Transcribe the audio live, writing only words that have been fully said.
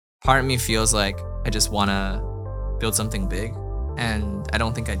part of me feels like I just want to build something big. And I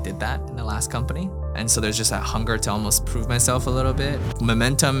don't think I did that in the last company. And so there's just a hunger to almost prove myself a little bit.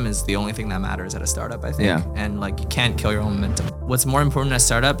 Momentum is the only thing that matters at a startup, I think. Yeah. And like you can't kill your own momentum. What's more important at a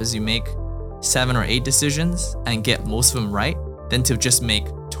startup is you make 7 or 8 decisions and get most of them right than to just make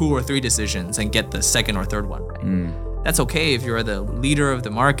 2 or 3 decisions and get the second or third one right. That's okay if you're the leader of the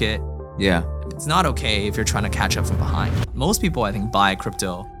market. Yeah. It's not okay if you're trying to catch up from behind. Most people, I think, buy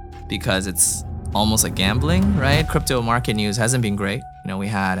crypto because it's almost like gambling, right? Crypto market news hasn't been great. You know, we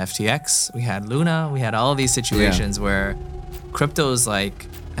had FTX, we had Luna, we had all of these situations where crypto's like,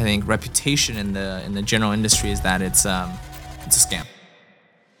 I think, reputation in the general industry is that it's a scam.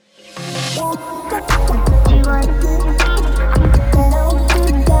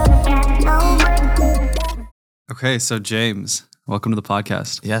 Okay, so James, welcome to the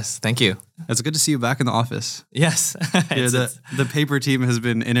podcast. Yes, thank you. It's good to see you back in the office. Yes. Yeah, the paper team has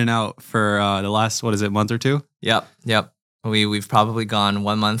been in and out for the last, month or two? Yep. We've probably gone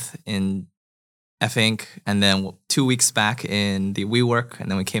 1 month in F Inc. and then 2 weeks back in the WeWork,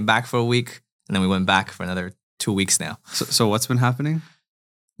 and then we came back for a week, and then we went back for another 2 weeks now. So what's been happening?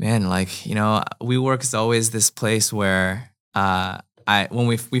 Man, WeWork is always this place where when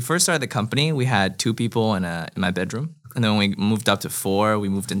we first started the company, we had 2 people in my bedroom. And then when we moved up to 4, we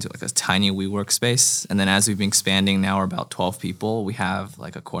moved into like a tiny WeWork space. And then as we've been expanding, now we're about 12 people. We have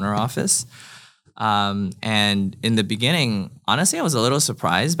like a corner office. And in the beginning, honestly, I was a little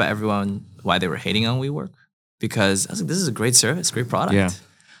surprised by everyone why they were hating on WeWork, because I was like, this is a great service, great product.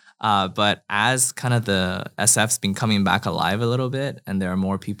 Yeah. But as kind of the SF's been coming back alive a little bit, and there are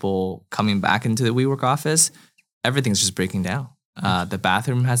more people coming back into the WeWork office, everything's just breaking down. The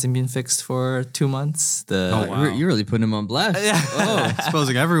bathroom hasn't been fixed for 2 months. You're really putting him on blast.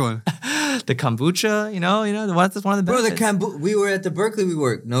 Exposing everyone. The kombucha, that's one of the benefits. Bro, we were at the Berkeley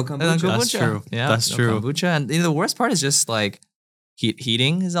WeWork. No kombucha. That's true. Yeah, that's no true. Kombucha, and the worst part is just like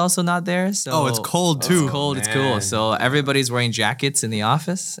heating is also not there. So it's cold too. It's cold. It's cool. So everybody's wearing jackets in the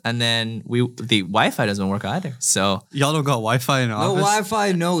office, and then the Wi-Fi doesn't work either. So y'all don't got Wi-Fi in the office? No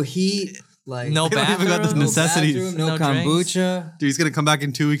Wi-Fi, no heat. Like no don't even got the necessities. No kombucha. Dude, he's gonna come back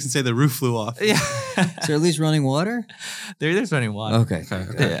in 2 weeks and say the roof flew off. Yeah. Is there at least running water? There's running water. Okay.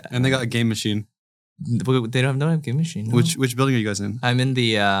 Yeah. And they got a game machine. They don't have a game machine. No. Which building are you guys in? I'm in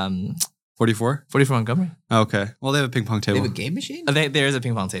the 44? 44 Montgomery. Okay. Well, they have a ping pong They table. have a game machine? There is a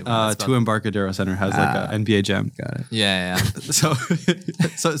ping pong table. 2 Embarcadero Center has like an NBA Jam. Got it. Yeah. So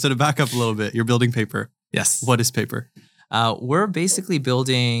to back up a little bit, you're building paper. Yes. What is paper? We're basically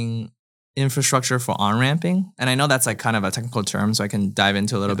building infrastructure for on-ramping. And I know that's like kind of a technical term, so I can dive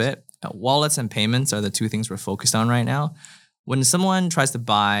into a little bit. Wallets and payments are the 2 things we're focused on right now. When someone tries to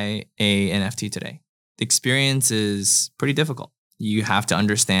buy a NFT today, the experience is pretty difficult. You have to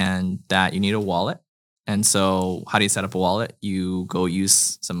understand that you need a wallet. And so how do you set up a wallet? You go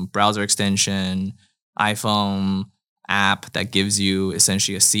use some browser extension, iPhone app that gives you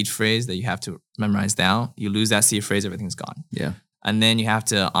essentially a seed phrase that you have to memorize down. You lose that seed phrase, everything's gone. Yeah. And then you have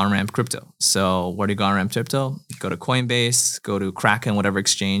to on-ramp crypto. So where do you go on-ramp crypto? You go to Coinbase, go to Kraken, whatever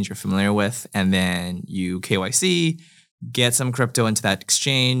exchange you're familiar with, and then you KYC, get some crypto into that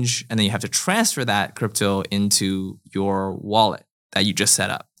exchange, and then you have to transfer that crypto into your wallet that you just set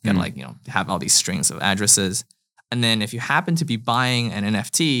up. You gotta have all these strings of addresses. And then if you happen to be buying an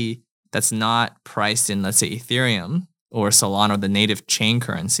NFT that's not priced in, let's say, Ethereum or Solana, the native chain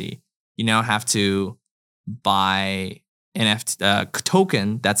currency, you now have to buy NFT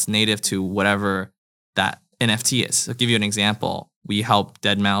token that's native to whatever that NFT is. So I'll give you an example. We helped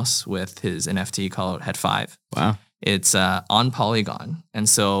Deadmau5 with his NFT called Head 5. Wow. It's on Polygon. And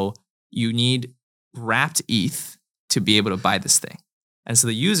so you need wrapped ETH to be able to buy this thing. And so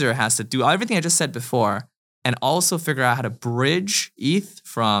the user has to do everything I just said before and also figure out how to bridge ETH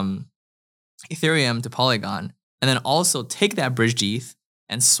from Ethereum to Polygon, and then also take that bridged ETH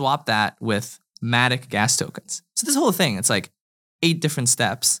and swap that with Matic gas tokens. So this whole thing, it's like 8 different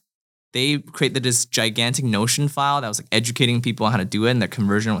steps. They created this gigantic Notion file that was like educating people on how to do it, and their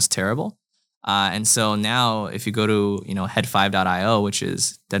conversion was terrible. And so now if you go to, head5.io, which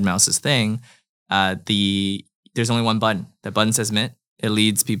is Deadmau5's thing, there's only one button. The button says mint. It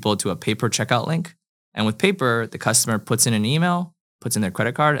leads people to a paper checkout link. And with paper, the customer puts in an email, puts in their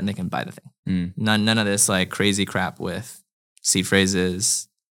credit card, and they can buy the thing. None of this like crazy crap with seed phrases,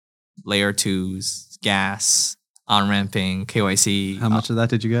 layer 2s, gas, on-ramping, KYC. How much of that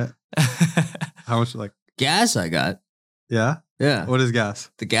did you get? How much Gas I got. Yeah? Yeah. What is gas?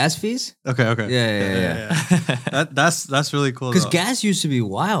 The gas fees? Okay. Yeah. That's really cool. Because gas used to be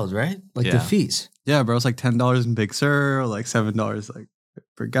wild, right? Like the fees. Yeah, bro. It's like $10 in Big Sur, or like $7 like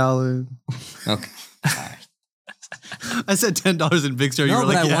per gallon. Okay. I said $10 in Big Store. You No, were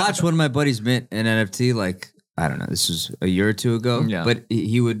but like, I yeah. watched one of my buddies mint an NFT. Like, I don't know. This was a year or two ago. Yeah. But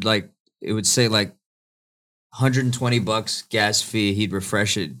he would like, it would say like $120 gas fee. He'd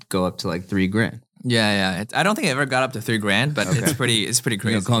refresh it, go up to like $3,000. Yeah. I don't think it ever got up to $3,000, but it's pretty You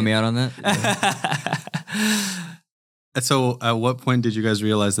crazy. gonna call me out on that? So at what point did you guys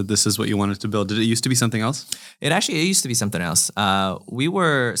realize that this is what you wanted to build? Did it used to be something else? It used to be something else.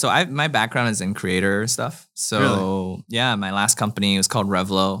 My background is in creator stuff. So Really? yeah, my last company was called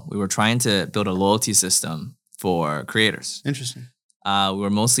Revlo. We were trying to build a loyalty system for creators. Interesting. We were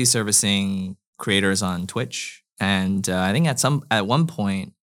mostly servicing creators on Twitch. And I think at one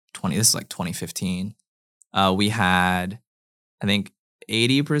point, this is like 2015, we had, I think,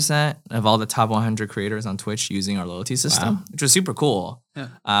 80% of all the top 100 creators on Twitch using our loyalty system, which was super cool.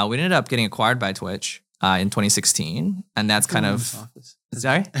 Yeah. We ended up getting acquired by Twitch in 2016, and that's kind of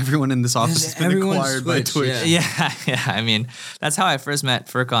sorry. Everyone in this office has been Everyone's acquired by Twitch, Twitch. yeah. Yeah. I mean, that's how I first met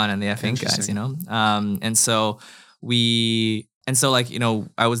Furkan and the F Inc guys. Interesting.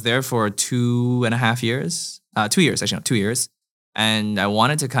 I was there for 2.5 years. 2 years, actually, no, 2 years. And I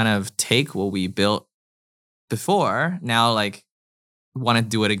wanted to kind of take what we built before, now like wanted to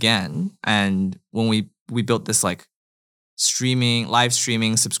do it again. And when we built this like live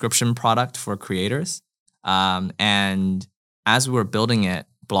streaming subscription product for creators. And as we were building it,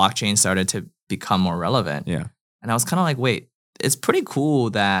 blockchain started to become more relevant. Yeah. And I was kind of like, wait, it's pretty cool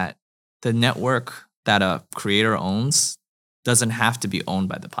that the network that a creator owns doesn't have to be owned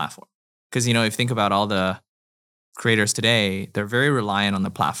by the platform. Because, if you think about all the creators today, they're very reliant on the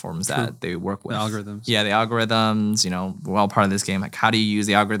platforms that they work with. The algorithms. Yeah, the algorithms, we're all part of this game. Like, how do you use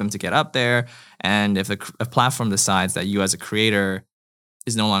the algorithm to get up there? And if a platform decides that you as a creator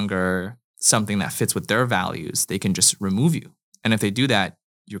is no longer something that fits with their values, they can just remove you. And if they do that,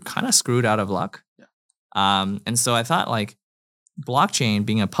 you're kind of screwed out of luck. Yeah. And so I thought like blockchain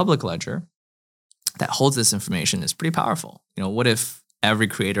being a public ledger that holds this information is pretty powerful. What if every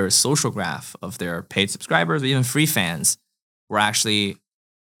creator's social graph of their paid subscribers or even free fans were actually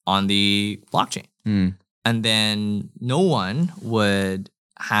on the blockchain? And then no one would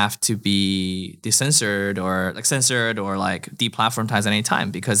have to be censored or deplatformatized at any time,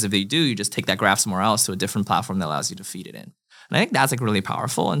 because if they do, you just take that graph somewhere else to a different platform that allows you to feed it in. And I think that's like really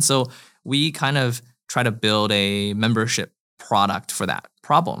powerful. And so we kind of try to build a membership product for that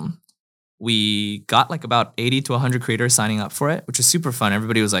problem. We got like about 80 to 100 creators signing up for it, which is super fun.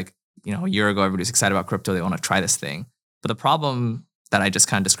 Everybody was like, a year ago, everybody was excited about crypto. They want to try this thing. But the problem that I just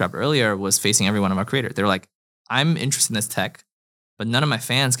kind of described earlier was facing every one of our creators. They're like, I'm interested in this tech, but none of my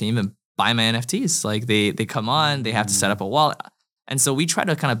fans can even buy my NFTs. Like they come on, they have to set up a wallet. And so we try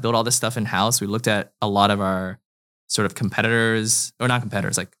to kind of build all this stuff in-house. We looked at a lot of our sort of competitors, or not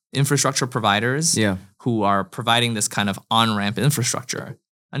competitors, like infrastructure providers who are providing this kind of on-ramp infrastructure.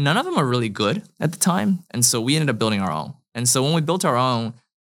 And none of them are really good at the time. And so we ended up building our own. And so when we built our own,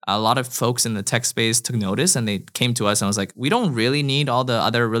 a lot of folks in the tech space took notice and they came to us and was like, we don't really need all the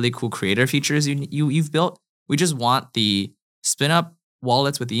other really cool creator features you've built. We just want the spin up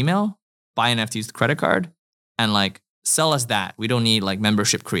wallets with email, buy NFTs with credit card, and like sell us that. We don't need like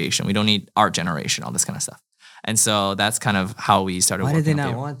membership creation. We don't need art generation, all this kind of stuff. And so that's kind of how we started Why working. did they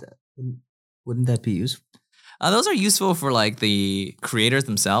not want that? Wouldn't that be useful? Those are useful for like the creators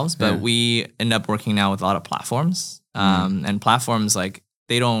themselves, but we end up working now with a lot of platforms. And platforms, like,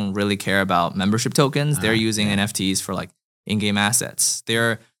 they don't really care about membership tokens. They're using NFTs for like in-game assets.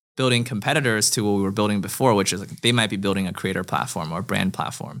 They're building competitors to what we were building before, which is like they might be building a creator platform or a brand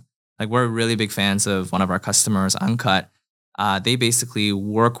platform. Like, we're really big fans of one of our customers, Uncut. They basically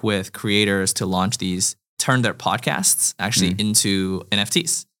work with creators to turn their podcasts actually into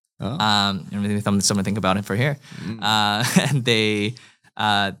NFTs. Maybe something to think about it for here. And they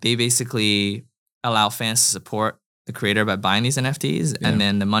basically allow fans to support the creator by buying these NFTs, and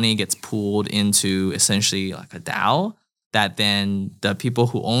then the money gets pooled into essentially like a DAO that then the people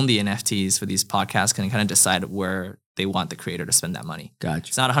who own the NFTs for these podcasts can kind of decide where they want the creator to spend that money. Gotcha.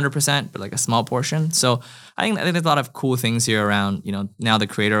 It's not 100%, but like a small portion. So I think there's a lot of cool things here around, now the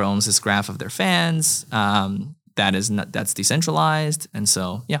creator owns this graph of their fans. That's decentralized. And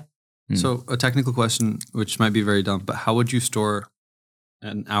so, yeah. So a technical question, which might be very dumb, but how would you store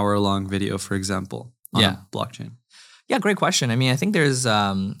an hour-long video, for example, on a blockchain? Yeah, great question. I mean, I think there's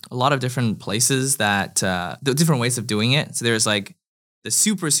a lot of different places that, different ways of doing it. So there's like the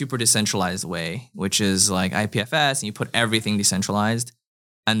super, super decentralized way, which is like IPFS, and you put everything decentralized.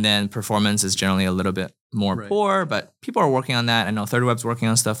 And then performance is generally a little bit more Right. poor, but people are working on that. I know Third Web's working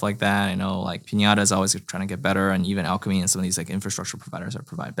on stuff like that. I know like Pinata is always trying to get better, and even Alchemy and some of these like infrastructure providers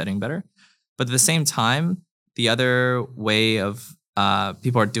are getting better. But at the same time, the other way of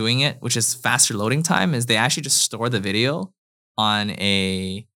people are doing it, which is faster loading time, is they actually just store the video on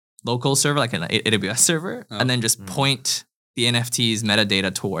a local server, like an AWS server, and then just point the NFTs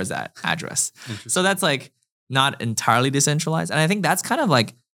metadata towards that address. So that's like not entirely decentralized. And I think that's kind of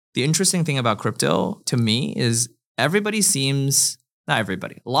like the interesting thing about crypto to me is not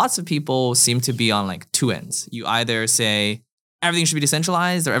everybody, lots of people seem to be on like two ends. You either say everything should be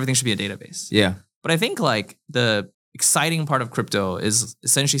decentralized or everything should be a database. Yeah. But I think like the exciting part of crypto is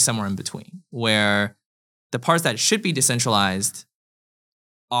essentially somewhere in between, where the parts that should be decentralized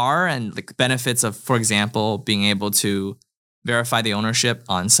are, and like benefits of, for example, being able to verify the ownership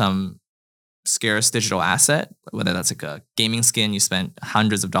on some scarce digital asset, whether that's like a gaming skin you spent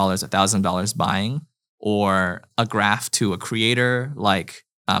hundreds of dollars, $1,000 buying, or a graph to a creator like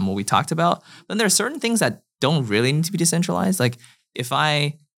what we talked about. Then there are certain things that don't really need to be decentralized. Like if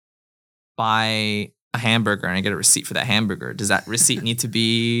I buy a hamburger and I get a receipt for that hamburger, does that receipt need to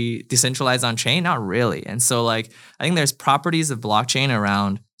be decentralized on chain? Not really. And so like I think there's properties of blockchain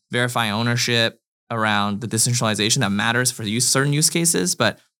around verifying ownership, around the decentralization that matters for certain use cases,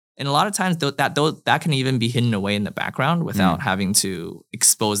 but and a lot of times that can even be hidden away in the background without having to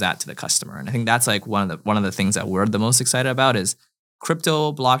expose that to the customer. And I think that's like one of the things that we're the most excited about is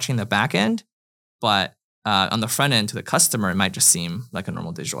crypto blockchain, the back end, but on the front end to the customer, it might just seem like a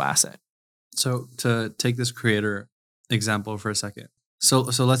normal digital asset. So to take this creator example for a second. So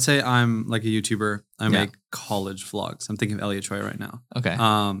let's say I'm like a YouTuber. I make college vlogs. I'm thinking of Elliot Choi right now. Okay.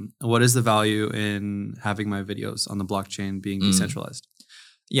 What is the value in having my videos on the blockchain being decentralized?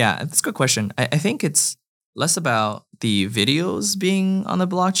 Yeah, that's a good question. I think it's less about the videos being on the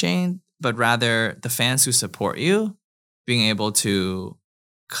blockchain, but rather the fans who support you being able to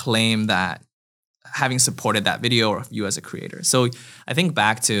claim that having supported that video or you as a creator. So I think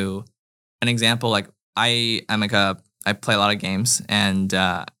back to an example, like I play a lot of games, and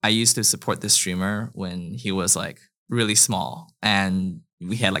I used to support this streamer when he was like really small, and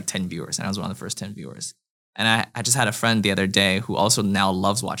we had like 10 viewers, and I was one of the first 10 viewers. And I just had a friend the other day who also now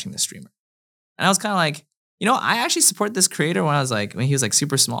loves watching this streamer. And I was kind of like, I actually support this creator when he was like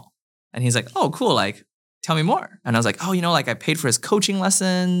super small. And he's like, oh, cool. Like, tell me more. And I was like, oh, like I paid for his coaching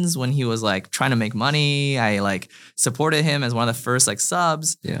lessons when he was like trying to make money. I like supported him as one of the first like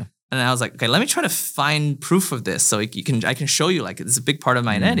subs. Yeah. And I was like, okay, let me try to find proof of this so I can show you like it's a big part of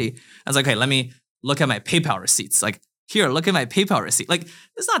my identity. I was like, okay, let me look at my PayPal receipts. Like, here, look at my PayPal receipt. Like,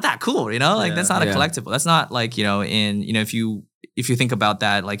 it's not that cool, Like, that's not a collectible. That's not like, if you think about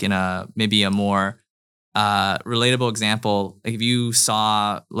that, like in maybe a more relatable example, like if you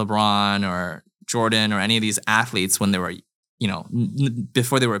saw LeBron or Jordan or any of these athletes when they were,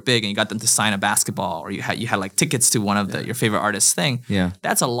 before they were big, and you got them to sign a basketball, or you had like tickets to one of your favorite artists' thing. Yeah,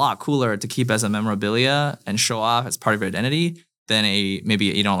 that's a lot cooler to keep as a memorabilia and show off as part of your identity than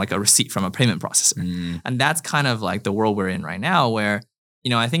like a receipt from a payment processor. And that's kind of like the world we're in right now, where,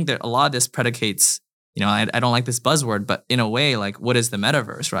 I think that a lot of this predicates, I don't like this buzzword, but in a way, like, what is the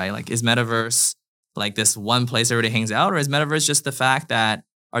metaverse, right? Like, is metaverse like this one place everybody hangs out, or is metaverse just the fact that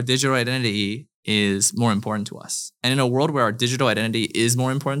our digital identity is more important to us? And in a world where our digital identity is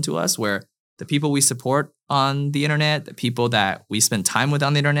more important to us, where the people we support on the internet, the people that we spend time with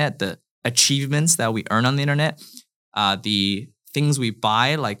on the internet, the achievements that we earn on the internet, the things we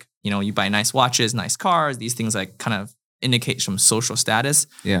buy, like, you buy nice watches, nice cars, these things like kind of indicate some social status.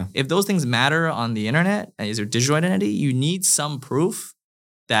 Yeah. If those things matter on the internet as your digital identity, you need some proof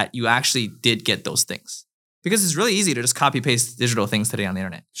that you actually did get those things. Because it's really easy to just copy paste digital things today on the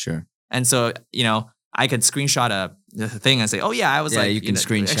internet. Sure. And so, I could screenshot the thing and say, oh yeah, I was like, you can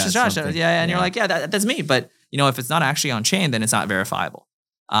screenshot something. Yeah, and you're like, yeah, that's me. But, if it's not actually on chain, then it's not verifiable.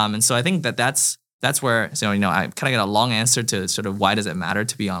 And so I think that's where, I kind of get a long answer to sort of why does it matter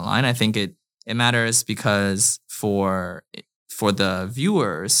to be online. I think it matters because for the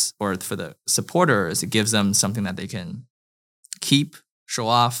viewers or for the supporters, it gives them something that they can keep, show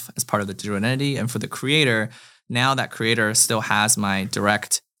off as part of the digital identity. And for the creator, now that creator still has my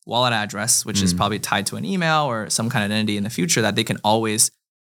direct wallet address, which is probably tied to an email or some kind of identity in the future that they can always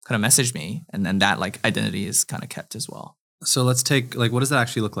kind of message me. And then that like identity is kind of kept as well. So let's take, like, what does that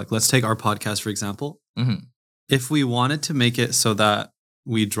actually look like? Let's take our podcast, for example. Mm-hmm. If we wanted to make it so that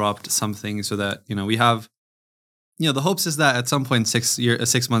we dropped something so that, we have, the hopes is that at some point, 6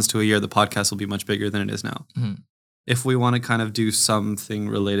 months to a year, the podcast will be much bigger than it is now. Mm-hmm. If we want to kind of do something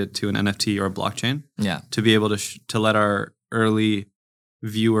related to an NFT or a blockchain, to be able to let our early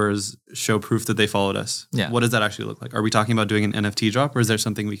viewers show proof that they followed us? Yeah. What does that actually look like? Are we talking about doing an NFT drop, or is there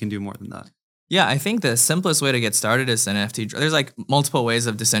something we can do more than that? Yeah, I think the simplest way to get started is an NFT. There's like multiple ways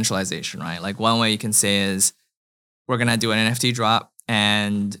of decentralization, right? Like one way you can say is we're gonna do an NFT drop,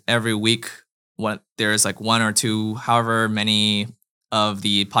 and every week, there's like one or two, however many of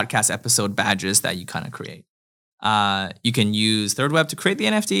the podcast episode badges that you kind of create. You can use Third Web to create the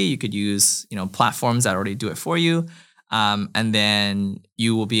NFT. You could use platforms that already do it for you, and then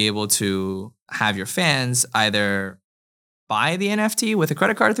you will be able to have your fans either buy the NFT with a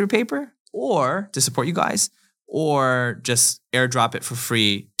credit card through paper, or to support you guys, or just airdrop it for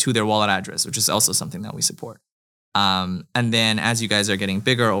free to their wallet address, which is also something that we support. And then as you guys are getting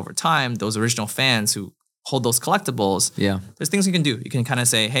bigger over time, those original fans who hold those collectibles, there's things you can do. You can kind of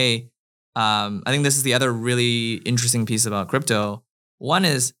say, hey, I think this is the other really interesting piece about crypto. One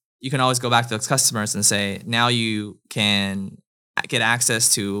is you can always go back to those customers and say, now you can get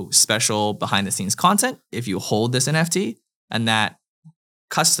access to special behind the scenes content if you hold this NFT, and that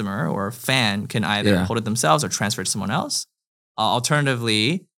customer or fan can either hold it themselves or transfer it to someone else.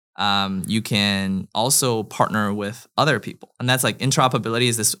 Alternatively, you can also partner with other people. And that's like interoperability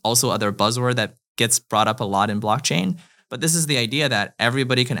is this also other buzzword that gets brought up a lot in blockchain. But this is the idea that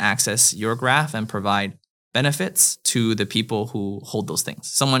everybody can access your graph and provide benefits to the people who hold those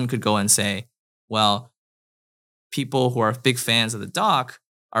things. Someone could go and say, well, people who are big fans of the doc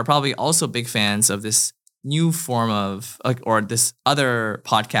are probably also big fans of this new form of or this other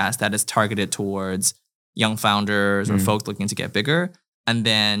podcast that is targeted towards young founders or folks looking to get bigger. And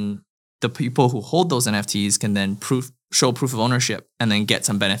then the people who hold those NFTs can then show proof of ownership and then get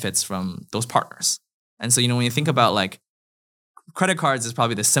some benefits from those partners. And so, when you think about like credit cards is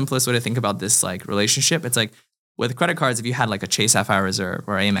probably the simplest way to think about this like relationship. It's like with credit cards, if you had like a Chase Sapphire Reserve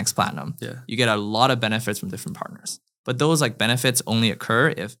or Amex Platinum, you get a lot of benefits from different partners. But those like benefits only occur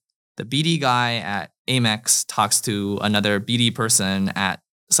if the BD guy at Amex talks to another BD person at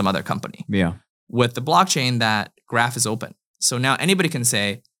some other company. Yeah. With the blockchain, that graph is open. So now anybody can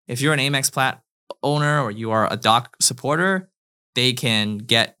say, if you're an Amex Plat owner or you are a doc supporter, they can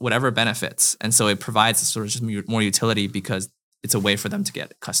get whatever benefits. And so it provides a sort of just more utility because it's a way for them to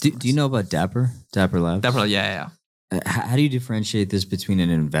get customers. Do you know about Dapper Labs? Dapper, yeah. How do you differentiate this between an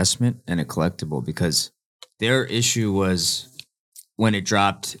investment and a collectible? Because their issue was when it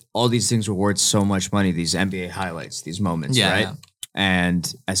dropped, all these things were worth so much money, these NBA highlights, these moments, right? Yeah.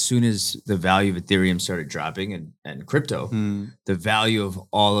 And as soon as the value of Ethereum started dropping and crypto, the value of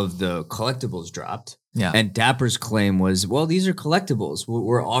all of the collectibles dropped. Yeah. And Dapper's claim was, well, these are collectibles.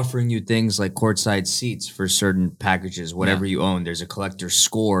 We're offering you things like courtside seats for certain packages, whatever you own. There's a collector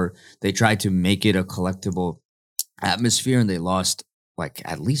score. They tried to make it a collectible atmosphere, and they lost like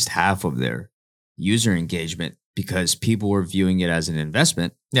at least half of their user engagement because people were viewing it as an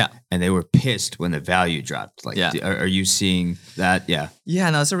investment. Yeah. And they were pissed when the value dropped. Like, are you seeing that? Yeah. Yeah,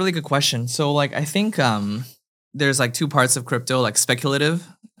 no, it's a really good question. So like, I think there's like two parts of crypto, like speculative,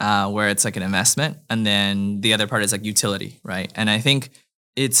 where it's like an investment. And then the other part is like utility, right? And I think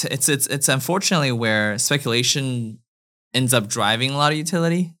it's unfortunately where speculation ends up driving a lot of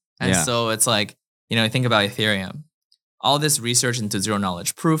utility. And so it's like, think about Ethereum. All this research into zero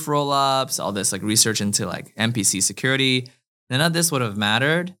knowledge proof rollups, all this like research into like MPC security, none of this would have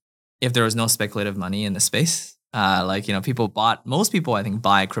mattered if there was no speculative money in the space. Most people I think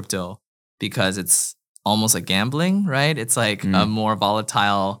buy crypto because it's almost like gambling, right? It's like a more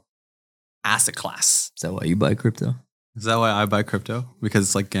volatile asset class. Is that why you buy crypto? Is that why I buy crypto? Because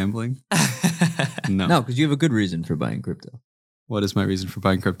it's like gambling? No, because you have a good reason for buying crypto. What is my reason for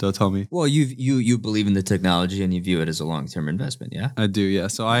buying crypto? Tell me. Well, you believe in the technology and you view it as a long-term investment, yeah? I do, yeah.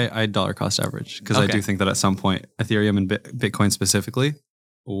 So I dollar cost average because I do think that at some point Ethereum and Bitcoin specifically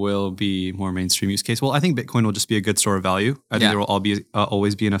will be more mainstream use case. Well, I think Bitcoin will just be a good store of value. I think there will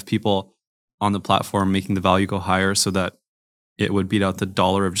always be enough people on the platform making the value go higher so that it would beat out the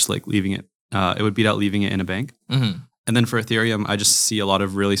dollar of just like leaving it. It would beat out leaving it in a bank. Mm-hmm. And then for Ethereum, I just see a lot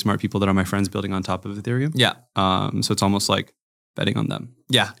of really smart people that are my friends building on top of Ethereum. Yeah. So it's almost like betting on them.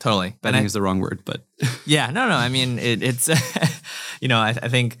 Yeah, totally. Betting is the wrong word, but yeah, no. I mean, it's I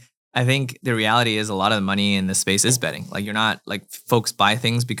think the reality is a lot of the money in this space is betting. Like you're not like folks buy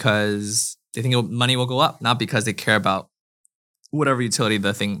things because they think money will go up, not because they care about whatever utility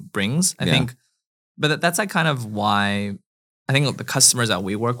the thing brings. I think, but that's like kind of why I think the customers that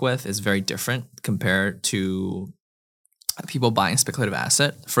we work with is very different compared to people buying speculative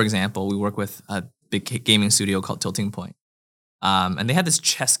asset. For example, we work with a big gaming studio called Tilting Point. And they had this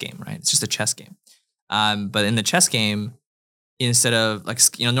chess game, right? It's just a chess game. But in the chess game, instead of like,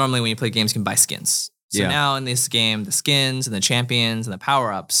 normally when you play games, you can buy skins. So now in this game, the skins and the champions and the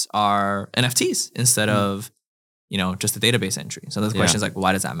power-ups are NFTs instead of, just a database entry. So the question is like,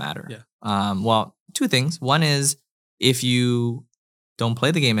 why does that matter? Yeah. Well, two things. One is if you don't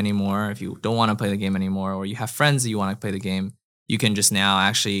play the game anymore, if you don't want to play the game anymore, or you have friends that you want to play the game, you can just now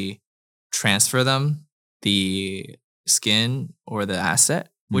actually transfer them the skin or the asset,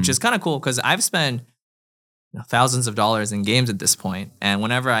 which is kind of cool because I've spent thousands of dollars in games at this point. And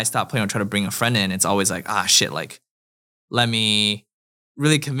whenever I stop playing or try to bring a friend in, it's always like, shit, like, let me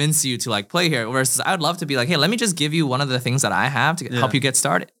really convince you to like play here. Versus I would love to be like, hey, let me just give you one of the things that I have to help you get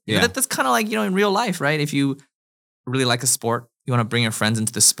started. Yeah. That's kind of like, in real life, right? If you really like a sport, you want to bring your friends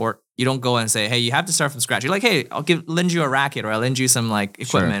into the sport, you don't go and say, hey, you have to start from scratch. You're like, hey, I'll lend you a racket or I'll lend you some like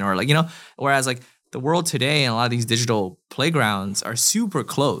equipment or like, whereas like the world today and a lot of these digital playgrounds are super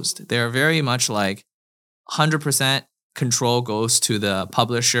closed. They're very much like 100% control goes to the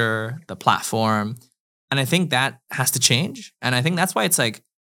publisher, the platform. And I think that has to change. And I think that's why it's like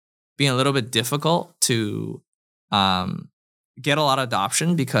being a little bit difficult to get a lot of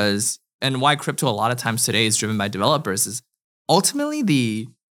adoption and why crypto a lot of times today is driven by developers is ultimately the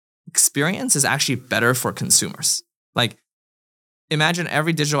experience is actually better for consumers. Like imagine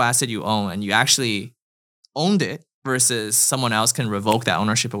every digital asset you own and you actually owned it versus someone else can revoke that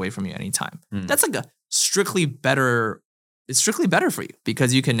ownership away from you anytime. That's like it's strictly better for you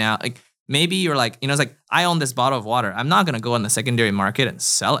because you can now like maybe you're like, it's like I own this bottle of water. I'm not going to go on the secondary market and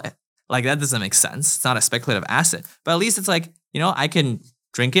sell it. Like that doesn't make sense. It's not a speculative asset. But at least it's like, I can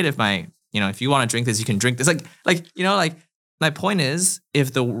drink it if if you want to drink this, you can drink this. Like my point is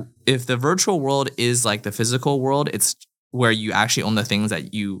if the virtual world is like the physical world, it's where you actually own the things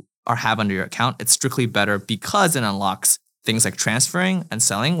that you have under your account. It's strictly better because it unlocks things like transferring and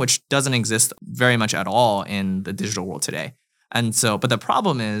selling, which doesn't exist very much at all in the digital world today. And so, but the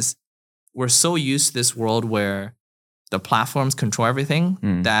problem is we're so used to this world where the platforms control everything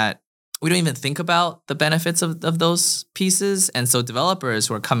that we don't even think about the benefits of those pieces. And so developers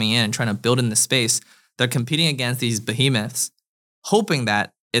who are coming in and trying to build in the space, they're competing against these behemoths, hoping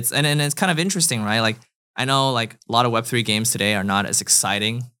that it's kind of interesting, right? Like I know like a lot of Web3 games today are not as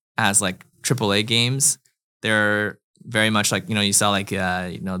exciting as like AAA games. They're very much like, you saw like,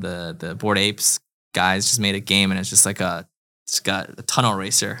 the Bored Apes guys just made a game and it's just like it's got a tunnel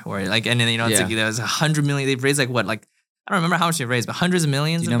racer where like, and then, it's like, there's 100 million, they've raised like what, like, I don't remember how much they raised, but hundreds of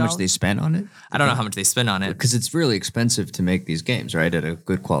millions. Do you know how much they spent on it? I don't know how much they spent on it. Because it's really expensive to make these games, right? At a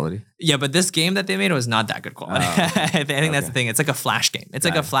good quality. Yeah, but this game that they made was not that good quality. I think that's the thing. It's like a Flash game. It's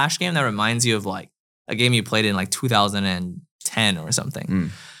like a Flash game that reminds you of like a game you played in like 2010 or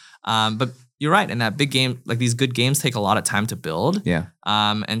something. But you're right. In that big game, like these good games take a lot of time to build. Yeah.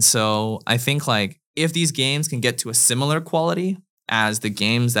 And so I think like if these games can get to a similar quality as the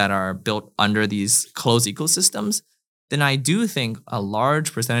games that are built under these closed ecosystems, then I do think a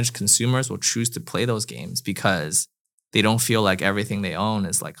large percentage of consumers will choose to play those games because they don't feel like everything they own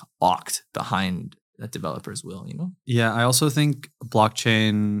is like locked behind that developers will, Yeah, I also think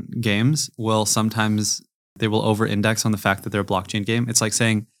blockchain games will sometimes, they will over-index on the fact that they're a blockchain game. It's like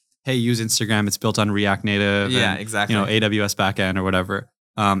saying, hey, use Instagram, it's built on React Native. Yeah, and, exactly. AWS backend or whatever.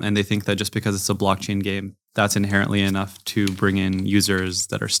 And they think that just because it's a blockchain game, that's inherently enough to bring in users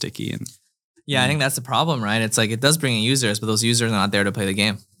that are sticky. And yeah, I think that's the problem, right? It's like it does bring in users, but those users are not there to play the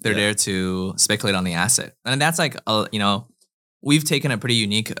game. They're there to speculate on the asset. And that's like, we've taken a pretty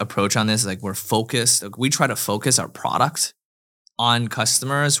unique approach on this. Like we're focused. We try to focus our product on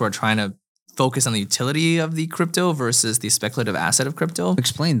customers who are trying to focus on the utility of the crypto versus the speculative asset of crypto.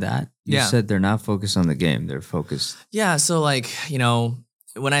 Explain that. You said they're not focused on the game. They're focused. Yeah. So like,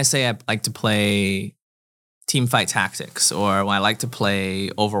 when I say I like to play Teamfight Tactics or when I like to play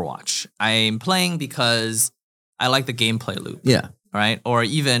Overwatch, I'm playing because I like the gameplay loop. Yeah. Right. Or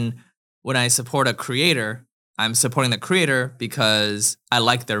even when I support a creator, I'm supporting the creator because I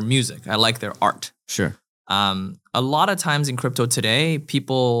like their music. I like their art. Sure. A lot of times in crypto today,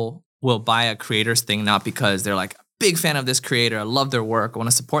 people will buy a creator's thing not because they're like a big fan of this creator, I love their work, I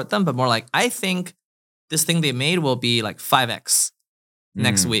want to support them, but more like I think this thing they made will be like 5x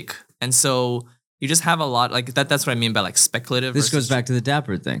next week. And so you just have a lot like that. That's what I mean by like speculative. This goes back to the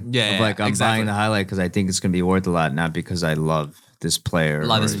Dapper thing. Yeah. Like I'm buying the highlight because I think it's going to be worth a lot, not because I love this player. Or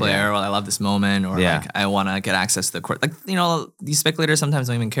I love this moment, or like I want to get access to the court. Like, these speculators sometimes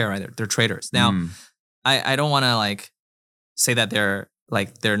don't even care, right? They're traders. Now, I don't want to like say that they're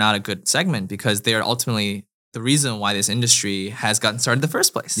not a good segment because they're ultimately the reason why this industry has gotten started in the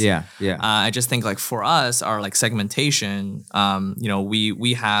first place. Yeah. I just think like for us, our like segmentation,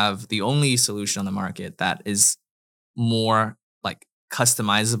 we have the only solution on the market that is more like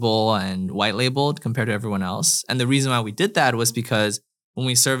customizable and white labeled compared to everyone else. And the reason why we did that was because when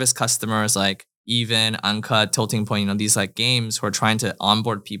we service customers like Even, Uncut, Tilting Point, these like games who are trying to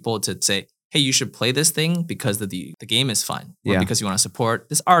onboard people to say, hey, you should play this thing because the game is fun, or because you want to support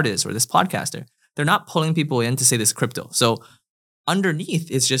this artist or this podcaster. They're not pulling people in to say this crypto. So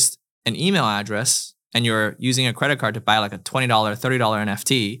underneath, it's just an email address, and you're using a credit card to buy like a $20, $30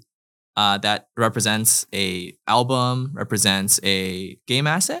 NFT that represents a album, represents a game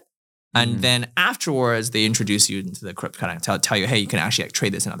asset. And then afterwards, they introduce you into the crypto, kind of tell you, hey, you can actually like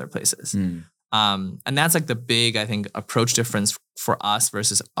trade this in other places. And that's like the big, I think, approach difference for us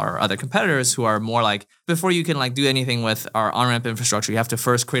versus our other competitors who are more like, before you can like do anything with our on-ramp infrastructure, you have to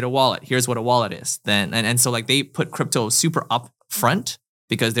first create a wallet. Here's what a wallet is. Then and so like they put crypto super up front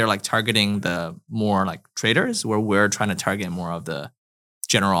because they're like targeting the more like traders, where we're trying to target more of the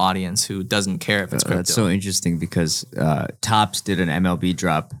general audience who doesn't care if it's crypto. That's so interesting because Topps did an MLB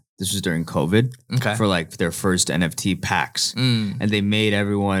drop. This was during COVID for like their first NFT packs. And they made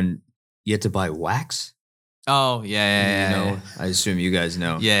everyone, you had to buy wax. Oh, yeah. I assume you guys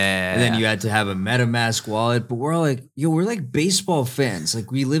know. Yeah. And then you had to have a MetaMask wallet. But we're all like, we're like baseball fans.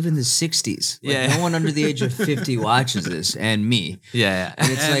 Like we live in the 60s. Like, no one under the age of 50 watches this. And me. Yeah.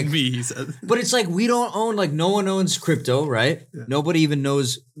 And it's like me, he said. But it's like we don't own, like no one owns crypto, right? Yeah. Nobody even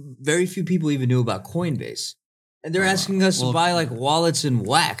knows, very few people even knew about Coinbase. And they're asking us to buy like wallets and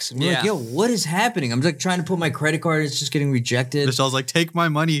wax. And we're like, yo, what is happening? I'm like trying to put my credit card. It's just getting rejected. Michelle's like, take my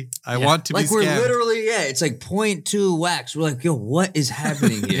money. I want to be scammed. We're literally, it's like 0.2 wax. We're like, yo, what is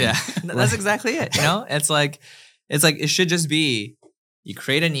happening here? That's exactly it. It's like it should just be, you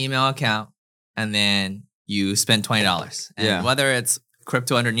create an email account and then you spend $20. And whether it's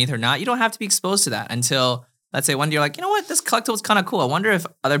crypto underneath or not, you don't have to be exposed to that until, let's say one day you're like, you know what, this collectible is kind of cool. I wonder if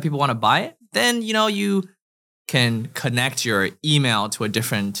other people want to buy it. Then, you can connect your email to a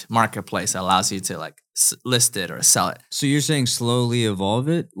different marketplace that allows you to like list it or sell it. So you're saying slowly evolve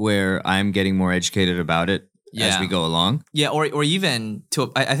it where I'm getting more educated about it as we go along? Yeah, or even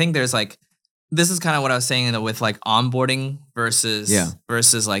I think there's like, this is kind of what I was saying with like onboarding versus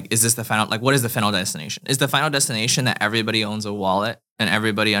like, is this the final, like what is the final destination? Is the final destination that everybody owns a wallet and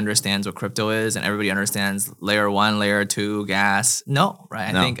everybody understands what crypto is and everybody understands layer 1, layer 2, gas? No,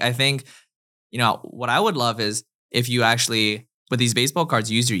 right? I think what I would love is if you actually, with these baseball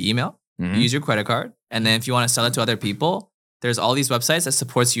cards, use your email, use your credit card. And then if you want to sell it to other people, there's all these websites that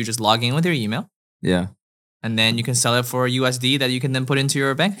supports you just logging in with your email. Yeah. And then you can sell it for USD that you can then put into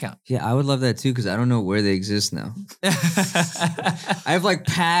your bank account. Yeah, I would love that too because I don't know where they exist now. I have like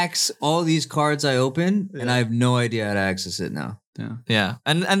packs, all these cards I open, and I have no idea how to access it now. Yeah.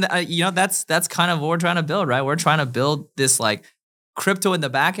 And that's kind of what we're trying to build, right? We're trying to build this like crypto in the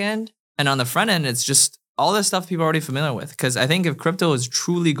back end. And on the front end, it's just all this stuff people are already familiar with. Because I think if crypto is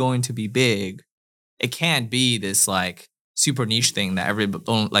truly going to be big, it can't be this like super niche thing that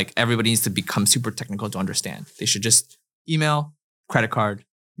everybody needs to become super technical to understand. They should just email, credit card.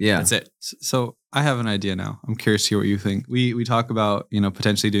 Yeah, that's it. So I have an idea now. I'm curious to hear what you think. We talk about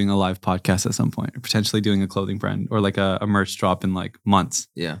potentially doing a live podcast at some point, or potentially doing a clothing brand, or like a merch drop in like months.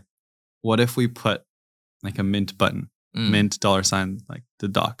 Yeah. What if we put like a mint button? Mint $, like the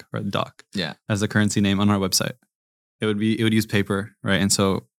doc as the currency name on our website. It would use paper, right? And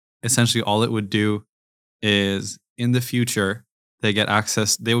so essentially all it would do is in the future they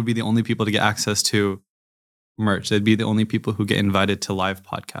would be the only people to get access to merch. They'd be the only people who get invited to live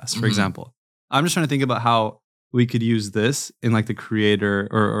podcasts, for example. I'm just trying to think about how we could use this in like the creator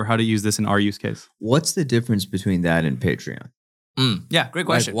or how to use this in our use case. What's the difference between that and Patreon? Yeah, great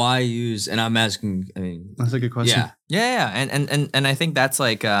question. Like why use? And I'm asking. I mean, that's a good question. Yeah. And I think that's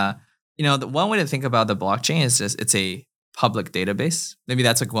like the one way to think about the blockchain is just it's a public database. Maybe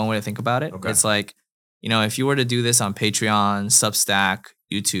that's like one way to think about it. Okay. It's like if you were to do this on Patreon, Substack,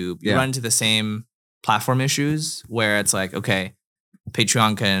 YouTube, you run into the same platform issues where it's like, okay,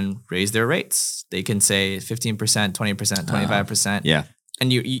 Patreon can raise their rates. They can say 15%, 20%, 25%. Yeah.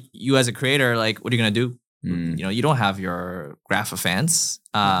 And you as a creator, like, what are you gonna do? You don't have your graph of fans.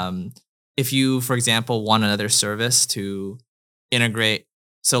 If you, for example, want another service to integrate,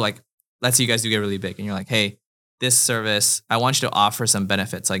 so like, let's say you guys do get really big and you're like, hey, this service, I want you to offer some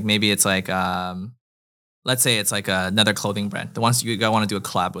benefits. Like maybe it's like, let's say it's like another clothing brand. The ones you want to do a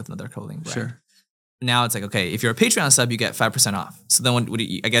collab with another clothing brand. Sure. Now it's like, okay, if you're a Patreon sub, you get 5% off. So then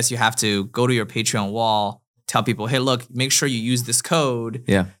I guess you have to go to your Patreon wall, tell people, hey, look, make sure you use this code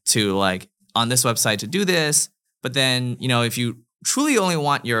to like, on this website to do this. But then, if you truly only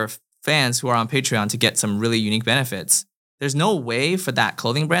want your fans who are on Patreon to get some really unique benefits, there's no way for that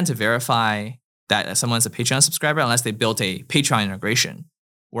clothing brand to verify that someone's a Patreon subscriber unless they built a Patreon integration.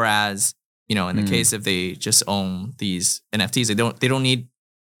 Whereas, in the case if they just own these NFTs, they don't need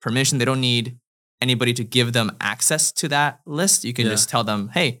permission. They don't need anybody to give them access to that list. You can just tell them,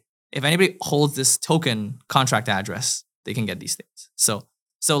 hey, if anybody holds this token contract address, they can get these things.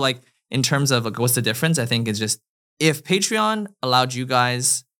 So like in terms of like, what's the difference? I think it's just if Patreon allowed you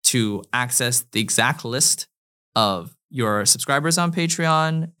guys to access the exact list of your subscribers on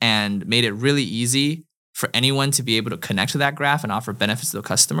Patreon and made it really easy for anyone to be able to connect to that graph and offer benefits to the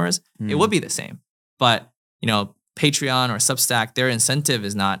customers, it would be the same. But, Patreon or Substack, their incentive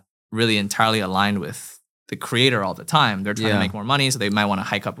is not really entirely aligned with the creator all the time. They're trying to make more money, so they might want to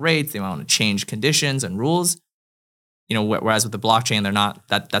hike up rates. They might want to change conditions and rules. Whereas with the blockchain, they're not.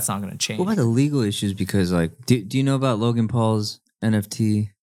 That's not going to change. What about the legal issues? Because like, do you know about Logan Paul's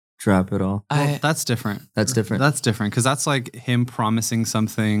NFT drop at all? Well, that's different. That's different. That's different because that's like him promising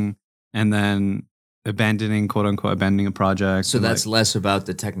something and then abandoning, quote unquote, abandoning a project. So that's less about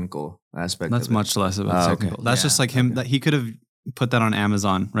the technical aspect. That's of it. much less about technical. Okay. That's just like him. That he could have put that on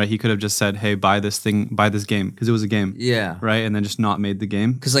Amazon, right? He could have just said, "Hey, buy this thing, buy this game," because it was a game, right? And then just not made the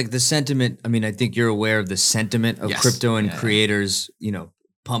game. Because like the sentiment. I mean, I think you're aware of the sentiment of crypto and creators.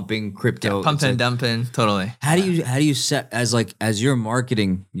 Pumping crypto, pumping and dumping, totally. How do you set as you're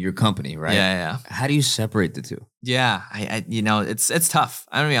marketing your company, right? Yeah. How do you separate the two? Yeah, I it's tough.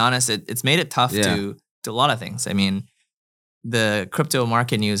 I'm gonna be honest. It's made it tough to a lot of things. I mean, the crypto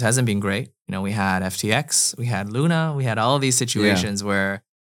market news hasn't been great. We had FTX, we had Luna, we had all of these situations where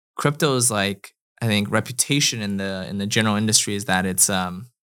crypto's like, I think, reputation in the general industry is that it's a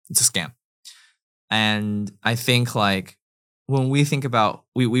scam, and I think like. When we think about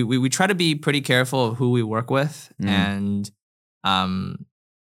we try to be pretty careful of who we work with and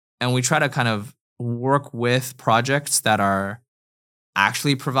we try to kind of work with projects that are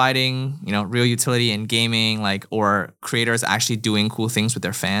actually providing real utility in gaming, like, or creators actually doing cool things with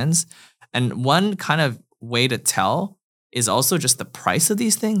their fans. And one kind of way to tell is also just the price of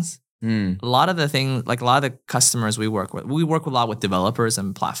these things. A lot of the customers we work with a lot with developers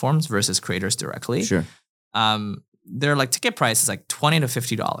and platforms versus creators directly. Sure. Their like ticket price is like $20 to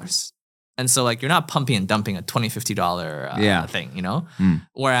 $50. And so like you're not pumping and dumping a $20, $50 thing,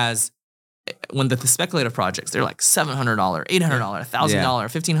 Whereas when the speculative projects, they're like $700, $800, $1,000,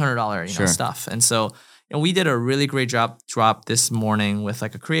 $1,500, stuff. And so we did a really great drop this morning with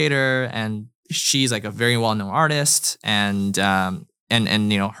like a creator, and she's like a very well-known artist, and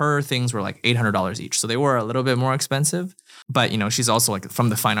her things were like $800 each. So they were a little bit more expensive, but she's also like from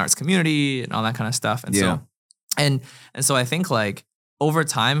the fine arts community and all that kind of stuff. And so And so I think like over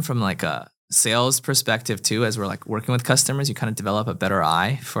time, from like a sales perspective too, as we're like working with customers, you kind of develop a better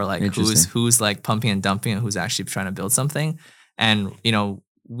eye for like who's like pumping and dumping and who's actually trying to build something. And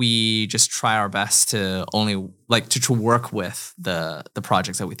we just try our best to only like to work with the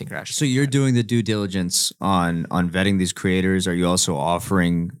projects that we think are actually. So you're doing the due diligence on vetting these creators. Are you also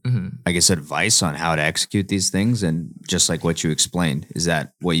offering, I guess, advice on how to execute these things? And just like what you explained, is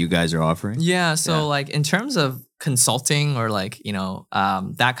that what you guys are offering? Yeah. So like in terms of consulting or like,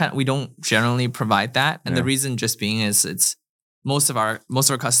 that kind of, we don't generally provide that. And the reason just being is it's most of our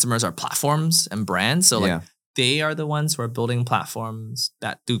customers are platforms and brands. So like they are the ones who are building platforms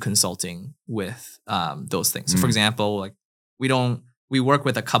that do consulting with those things. So for example, like we work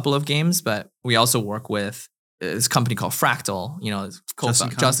with a couple of games, but we also work with this company called Fractal,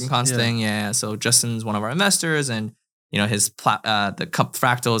 Justin Consting. Yeah. So Justin's one of our investors, and his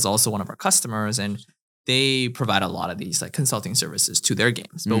Fractal is also one of our customers, and they provide a lot of these like consulting services to their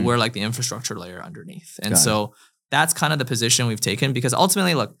games, but we're like the infrastructure layer underneath. And so that's kind of the position we've taken, because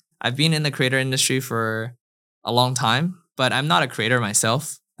ultimately, look, I've been in the creator industry for a long time, but I'm not a creator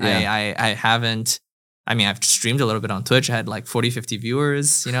myself. I haven't. I mean, I've streamed a little bit on Twitch. I had like 40, 50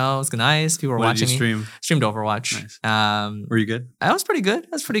 viewers. It was nice. People were watching me. Streamed Overwatch. Nice. Were you good? I was pretty good.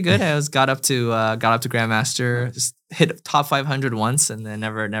 I got up to Grandmaster. Just hit top 500 once, and then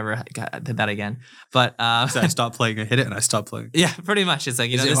never did that again. But so I stopped playing. I hit it, and I stopped playing. Yeah, pretty much. It's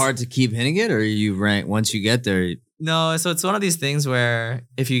like is it hard to keep hitting it, or you rank once you get there? No, so it's one of these things where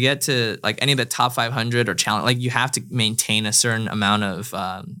if you get to like any of the top 500 or challenge, like you have to maintain a certain amount of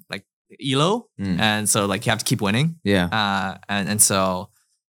like elo, and so like you have to keep winning. And so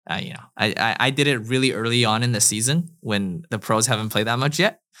I did it really early on in the season when the pros haven't played that much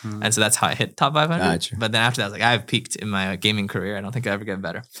yet, and so that's how I hit top 500. Gotcha. But then after that, I was like, I've peaked in my gaming career. I don't think I ever get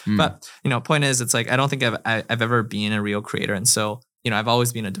better. But point is, it's like I don't think I've ever been a real creator, and so I've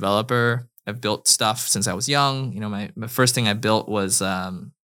always been a developer. I've built stuff since I was young. My first thing I built was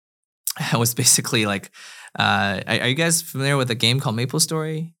basically like, are you guys familiar with a game called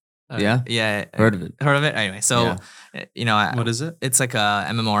MapleStory? Yeah. Heard of it. Heard of it? Anyway, so, What is it? It's like a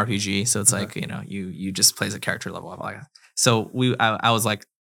MMORPG. So it's like, you just play as a character level. So I was like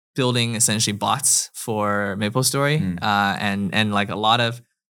building essentially bots for MapleStory. And like a lot of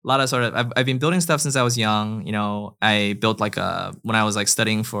sort of, I've been building stuff since I was young. I built like when I was like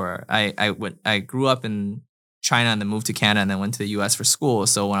studying I grew up in China and then moved to Canada and then went to the US for school.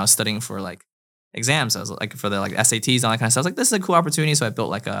 So when I was studying for like exams, I was like for the like SATs and all that kind of stuff, I was like, this is a cool opportunity. So I built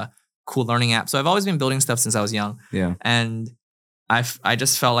like a cool learning app. So I've always been building stuff since I was young. Yeah. And I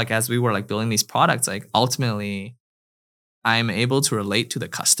just felt like as we were like building these products, like ultimately I'm able to relate to the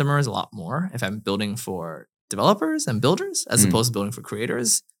customers a lot more if I'm building for developers and builders as opposed to building for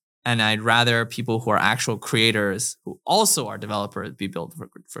creators. And I'd rather people who are actual creators who also are developers be built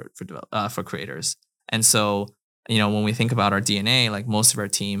for creators. And so, when we think about our DNA, like most of our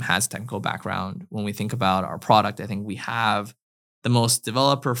team has technical background. When we think about our product, I think we have the most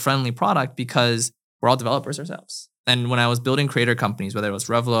developer-friendly product because we're all developers ourselves. And when I was building creator companies, whether it was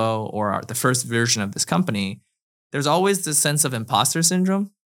Revlo or the first version of this company, there's always this sense of imposter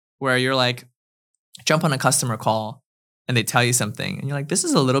syndrome where you're like, jump on a customer call and they tell you something and you're like, this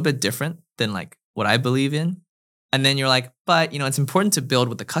is a little bit different than like what I believe in. And then you're like, but it's important to build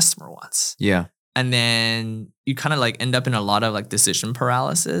what the customer wants. Yeah. And then you kind of like end up in a lot of like decision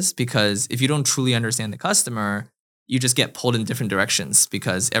paralysis because if you don't truly understand the customer, you just get pulled in different directions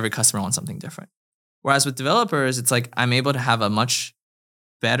because every customer wants something different. Whereas with developers, it's like I'm able to have a much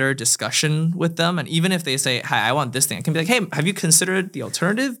better discussion with them. And even if they say, hi, I want this thing, I can be like, hey, have you considered the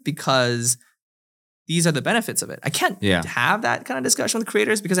alternative? Because these are the benefits of it. I can't have that kind of discussion with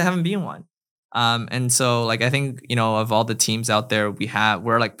creators because I haven't been one. And so like, I think, of all the teams out there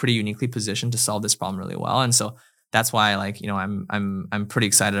we're like pretty uniquely positioned to solve this problem really well. And so that's why like, I'm pretty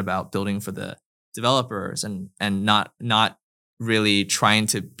excited about building for the developers and not really trying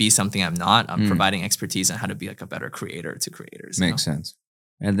to be something I'm not. I'm providing expertise on how to be like a better creator to creators. Makes sense.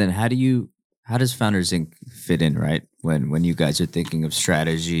 And then how does Founders Inc. fit in, right? When you guys are thinking of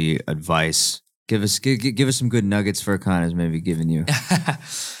strategy, advice, give us some good nuggets Furkan has maybe given you.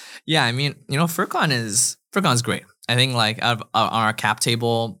 Yeah, I mean, Furkan's great. I think like on our cap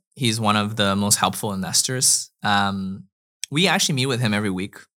table, he's one of the most helpful investors. We actually meet with him every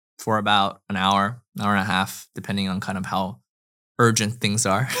week for about an hour and a half, depending on kind of how urgent things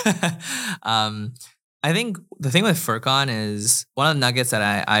are. I think the thing with Furkan is one of the nuggets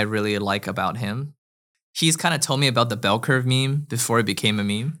that I really like about him. He's kind of told me about the bell curve meme before it became a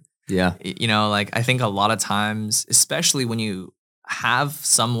meme. Yeah. Like I think a lot of times, especially when you have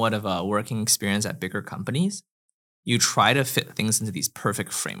somewhat of a working experience at bigger companies, you try to fit things into these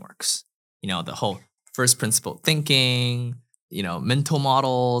perfect frameworks. The whole first principle thinking, mental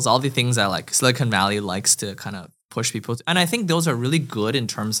models, all the things that like Silicon Valley likes to kind of push people to. And I think those are really good in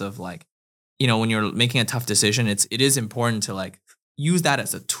terms of like, when you're making a tough decision, it is important to like use that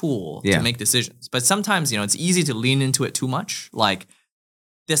as a tool to make decisions. But sometimes, it's easy to lean into it too much. Like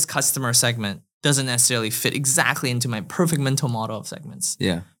this customer segment doesn't necessarily fit exactly into my perfect mental model of segments.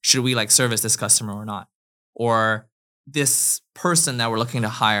 Yeah. Should we like service this customer or not? Or this person that we're looking to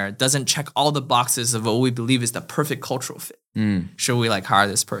hire doesn't check all the boxes of what we believe is the perfect cultural fit. Should we like hire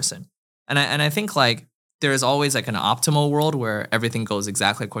this person? And I think like there is always like an optimal world where everything goes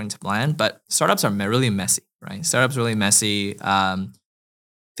exactly according to plan, but startups are really messy, right? Startups are really messy.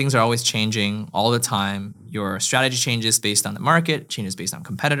 Things are always changing all the time. Your strategy changes based on the market, changes based on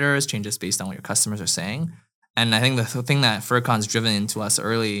competitors, changes based on what your customers are saying. And I think the thing that Furkan's driven into us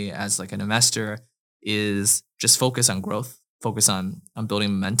early as like an investor is just focus on growth, focus on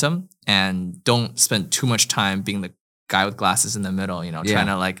building momentum, and don't spend too much time being the guy with glasses in the middle, trying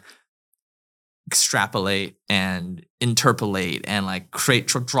to like extrapolate and interpolate and like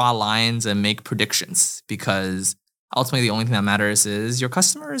draw lines and make predictions, because ultimately the only thing that matters is your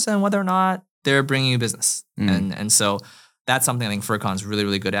customers and whether or not they're bringing you business. And so that's something I think Furkan's really,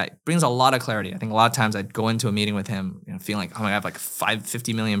 really good at. It brings a lot of clarity. I think a lot of times I'd go into a meeting with him, feeling like, oh, I have like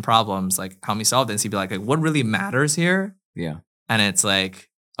 50 million problems. Like, help me solve this. He'd be like, what really matters here? Yeah. And it's like,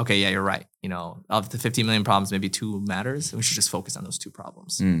 okay, yeah, you're right. Of the 50 million problems, maybe 2 matters. And we should just focus on those 2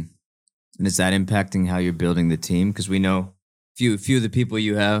 problems. And is that impacting how you're building the team? Because we know few of the people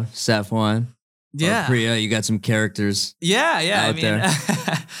you have, Safwan, Priya, you got some characters. I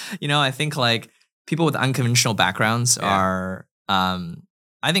mean, I think like people with unconventional backgrounds are,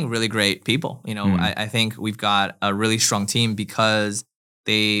 I think, really great people. I think we've got a really strong team because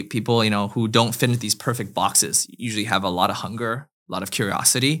people who don't fit into these perfect boxes usually have a lot of hunger, a lot of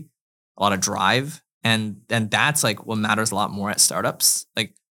curiosity, a lot of drive. And that's like what matters a lot more at startups.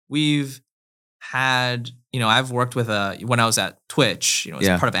 Like we've had I've worked with when I was at Twitch, as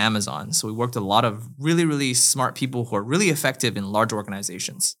part of Amazon. So we worked with a lot of really, really smart people who are really effective in large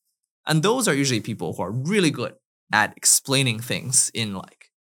organizations. And those are usually people who are really good at explaining things in like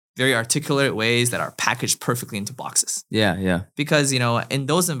very articulate ways that are packaged perfectly into boxes. Yeah. Because, in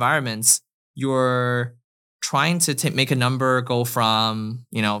those environments, you're trying to make a number go from,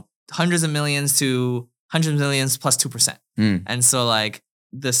 hundreds of millions to hundreds of millions plus 2%. And so like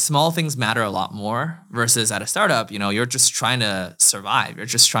the small things matter a lot more versus at a startup, you're just trying to survive. You're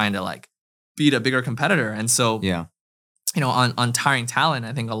just trying to like beat a bigger competitor. And so, on tiring talent,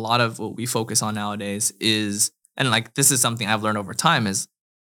 I think a lot of what we focus on nowadays is, and like this is something I've learned over time, is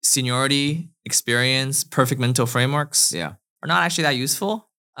seniority, experience, perfect mental frameworks are not actually that useful.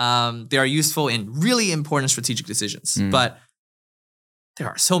 They are useful in really important strategic decisions, but there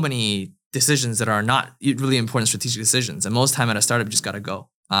are so many decisions that are not really important strategic decisions. And most time at a startup, you just got to go.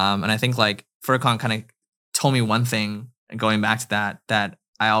 And I think like Furkan kind of told me one thing, and going back to that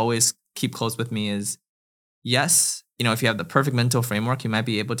I always keep close with me is, yes, if you have the perfect mental framework, you might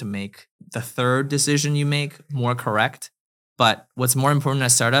be able to make the third decision you make more correct. But what's more important at a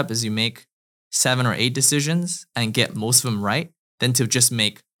startup is you make 7 or 8 decisions and get most of them right than to just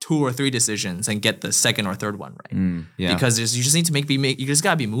make 2 or 3 decisions and get the second or third one right. Because you just need to you just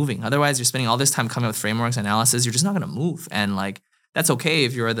gotta be moving. Otherwise, you're spending all this time coming up with frameworks, analysis. You're just not gonna move. And like that's okay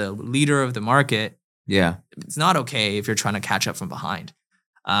if you're the leader of the market. Yeah, it's not okay if you're trying to catch up from behind.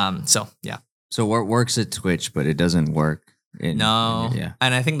 So what works at Twitch, but it doesn't work. And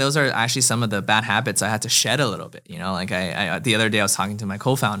I think those are actually some of the bad habits I had to shed a little bit. Like I the other day I was talking to my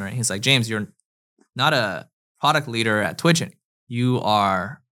co-founder, and he's like, James, you're not a product leader at Twitch. You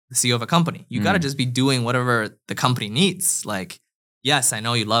are the CEO of a company. You got to just be doing whatever the company needs. Like, yes, I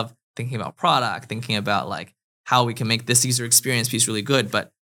know you love thinking about product, thinking about like how we can make this user experience piece really good.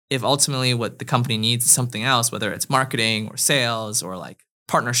 But if ultimately what the company needs is something else, whether it's marketing or sales or like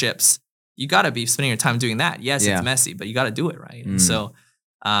partnerships, you got to be spending your time doing that. Yes, it's messy, but you got to do it, right? And so,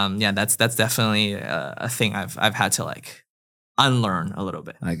 that's definitely a thing I've had to like unlearn a little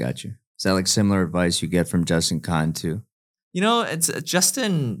bit. I got you. Is that like similar advice you get from Justin Kahn too? It's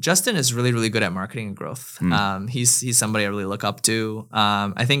Justin. Justin is really, really good at marketing and growth. He's somebody I really look up to.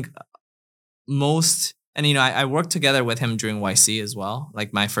 I think I worked together with him during YC as well.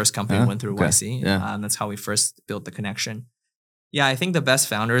 Like my first company went through YC. That's how we first built the connection. Yeah, I think the best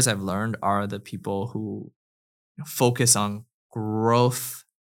founders I've learned are the people who focus on growth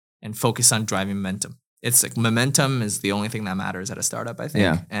and focus on driving momentum. It's like momentum is the only thing that matters at a startup, I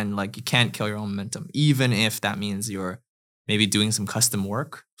think. And like you can't kill your own momentum, even if that means you're maybe doing some custom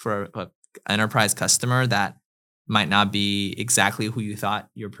work for an enterprise customer that might not be exactly who you thought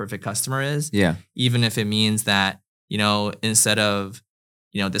your perfect customer is. Yeah. Even if it means that, instead of,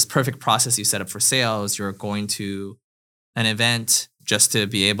 this perfect process you set up for sales, you're going to an event just to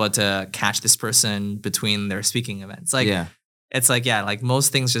be able to catch this person between their speaking events. Like, it's like, like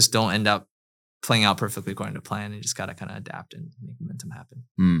most things just don't end up playing out perfectly according to plan. You just got to kind of adapt and make momentum happen.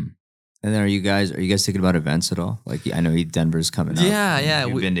 And then are you guys thinking about events at all? Like, I know Denver's coming up. Yeah.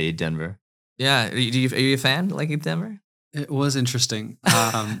 You've been to Denver. Yeah. Are you a fan? Like Denver? It was interesting.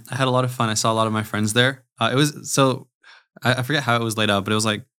 I had a lot of fun. I saw a lot of my friends there. It was so I forget how it was laid out, but it was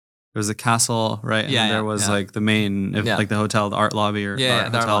like there was a castle, right? And there was like the main, like the hotel, the art lobby, or the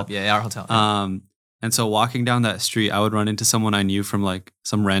art hotel. Art hotel. And so walking down that street, I would run into someone I knew from like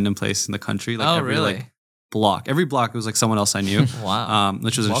some random place in the country. Like every every block, it was like someone else I knew. Wow.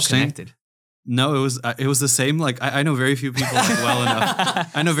 Which was interesting. Connected. No, it was the same. Like I know very few people like well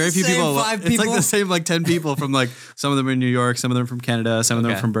enough. I know very few people. It's like the same like 10 people from like some of them are in New York, some of them from Canada, some of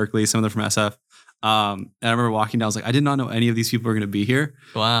them are from Berkeley, some of them from SF. And I remember walking down, I was like, I did not know any of these people were going to be here.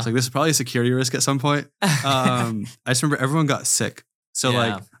 Wow. It's like, this is probably a security risk at some point. I just remember everyone got sick. So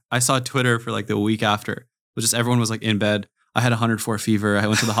like I saw Twitter for like the week after, but just everyone was like in bed. I had 104 fever. I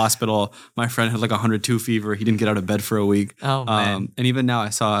went to the hospital. My friend had like 102 fever. He didn't get out of bed for a week. Oh man. And even now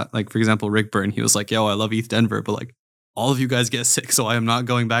I saw like, for example, Rick Byrne, he was like, yo, I love ETH Denver, but like all of you guys get sick. So I am not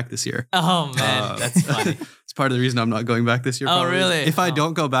going back this year. Oh man. That's funny. It's part of the reason I'm not going back this year. Oh, really? If I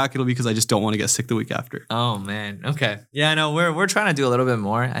don't go back, it'll be because I just don't want to get sick the week after. Oh man. Okay. Yeah, no, we're trying to do a little bit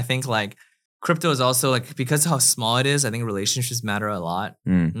more. I think like crypto is also like, because of how small it is, I think relationships matter a lot.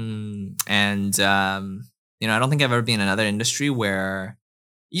 I don't think I've ever been in another industry where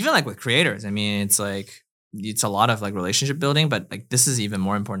even like with creators, I mean, it's like, it's a lot of like relationship building, but like this is even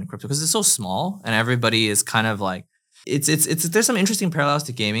more important in crypto because it's so small and everybody is kind of like, there's some interesting parallels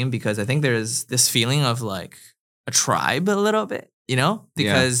to gaming because I think there's this feeling of like a tribe a little bit,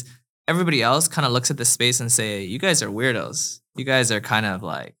 because everybody else kind of looks at the space and say, you guys are weirdos. You guys are kind of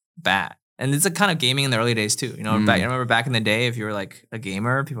like bad. And it's a kind of gaming in the early days too. I remember back in the day, if you were like a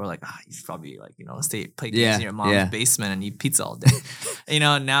gamer, people were like, you should probably like, play games in your mom's basement and eat pizza all day.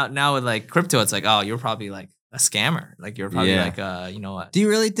 Now with like crypto, it's like, oh, you're probably like a scammer. Like you're probably like, Do you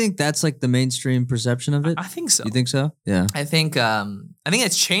really think that's like the mainstream perception of it? I think so. You think so? Yeah. I think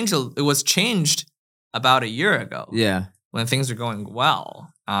it's changed. It was changed about a year ago. Yeah. When things are going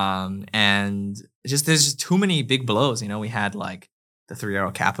well. And there's just too many big blows. We had like the 3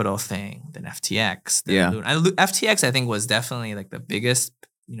 Arrow Capital thing, then FTX. FTX, I think, was definitely like the biggest,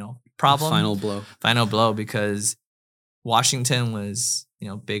 problem. Final blow because Washington was,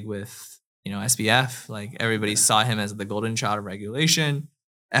 big with, SBF. Like everybody saw him as the golden child of regulation.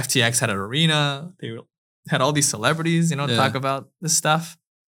 FTX had an arena. They had all these celebrities, talk about this stuff.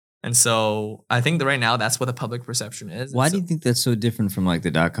 And so I think that right now that's what the public perception is. Why do you think that's so different from like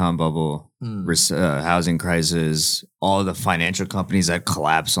the .com bubble, housing crisis, all the financial companies that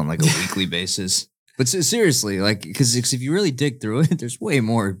collapse on like a weekly basis? But seriously, like, because if you really dig through it, there's way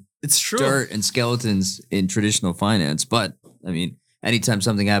more dirt and skeletons in traditional finance. But I mean, anytime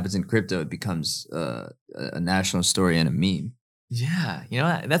something happens in crypto, it becomes a national story and a meme. Yeah,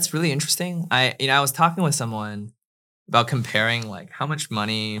 that's really interesting. I was talking with someone about comparing like how much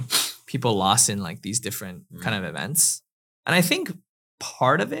money people lost in like these different kind of events. And I think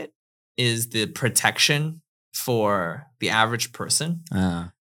part of it is the protection for the average person.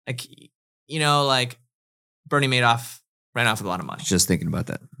 Like Bernie Madoff ran off with a lot of money. Just thinking about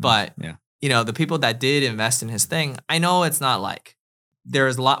that. But, the people that did invest in his thing, I know it's not like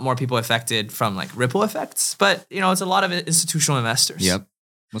there's a lot more people affected from like ripple effects, but, it's a lot of institutional investors. Yep.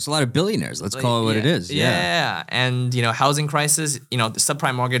 It's a lot of billionaires. Let's call it what it is. Yeah. And, housing crisis, the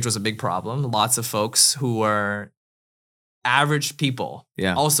subprime mortgage was a big problem. Lots of folks who were average people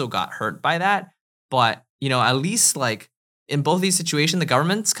also got hurt by that. But, at least like in both these situations, the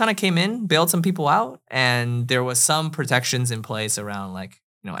governments kind of came in, bailed some people out. And there was some protections in place around like,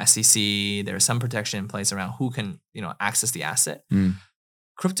 SEC. There's some protection in place around who can, access the asset.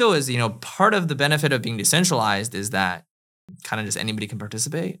 Crypto is, part of the benefit of being decentralized is that kind of just anybody can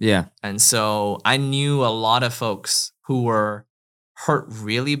participate. Yeah. And so I knew a lot of folks who were hurt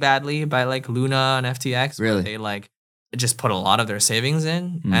really badly by like Luna and FTX. Really? They like just put a lot of their savings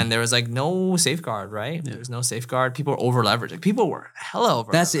in and there was like no safeguard, right? Yeah. There's no safeguard. People were over leveraged. Like people were hella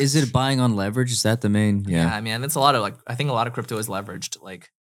over leveraged. Is it buying on leverage? Is that the main? Yeah. I mean, it's a lot of like, I think a lot of crypto is leveraged.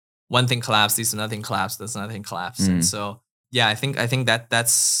 Like one thing collapsed, leads to another thing collapsed, there's another thing collapsed. And so yeah, I think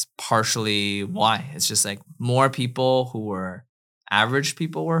that's partially why. It's just like more people who were average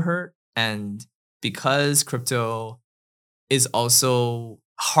people were hurt. And because crypto is also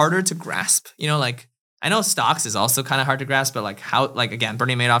harder to grasp, like I know stocks is also kind of hard to grasp, but like how, like again,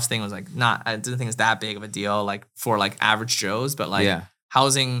 Bernie Madoff's thing was like I didn't think it's that big of a deal like for like average Joes, but like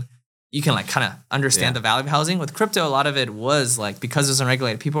housing, you can like kind of understand the value of housing. With crypto, a lot of it was like, because it was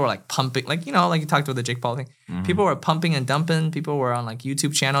unregulated, people were like pumping, like, like you talked about the Jake Paul thing. People were pumping and dumping. People were on like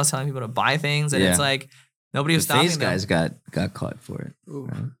YouTube channels telling people to buy things. And it's like, nobody was stopping them. These guys got caught for it. Ooh,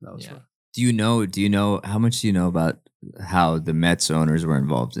 that was fun. Do you know, how much do you know about how the Mets owners were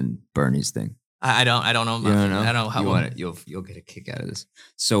involved in Bernie's thing? I don't know. You don't know? I don't know how. You'll get a kick out of this.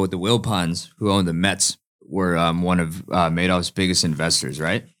 So the Wilpons, who owned the Mets, were one of Madoff's biggest investors,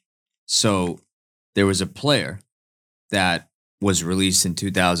 right? So there was a player that was released in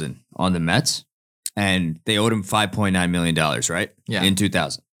 2000 on the Mets, and they owed him $5.9 million, right? Yeah. In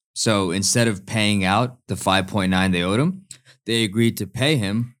 2000. So instead of paying out the 5.9 they owed him, they agreed to pay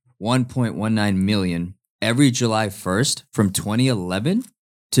him 1.19 million every July 1st from 2011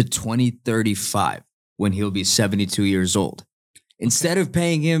 to 2035 when he'll be 72 years old. Instead of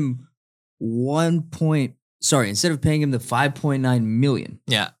paying him instead of paying him the 5.9 million.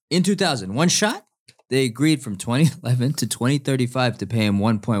 Yeah. In 2000, one shot, they agreed from 2011 to 2035 to pay him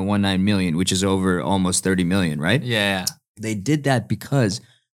 1.19 million, which is over almost 30 million, right? Yeah. They did that because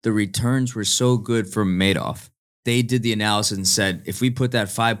the returns were so good for Madoff. They did the analysis and said, if we put that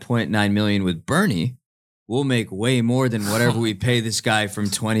 5.9 million with Bernie, we'll make way more than whatever we pay this guy from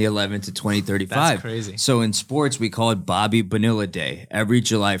 2011 to 2035. That's crazy. So in sports, we call it Bobby Bonilla Day. Every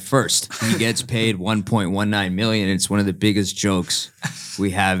July 1st, he gets paid 1.19 million. It's one of the biggest jokes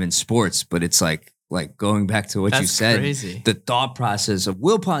we have in sports, but it's like going back to what you said, crazy. The thought process of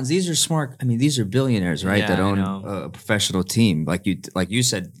Wilpons, these are smart. I mean, these are billionaires, right? Yeah, that own a professional team. Like you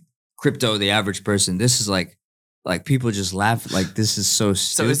said, crypto, the average person, this is like like people just laugh. Like this is so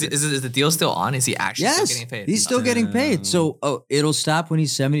So stupid. is the deal still on? Is he actually still getting paid? He's still getting paid. So it'll stop when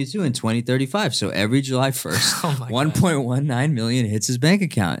he's 72 in 2035. So every July 1st, 1.19 million hits his bank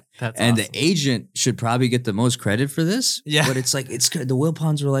account. That's and awesome. the agent should probably get the most credit for this. Yeah. But it's like the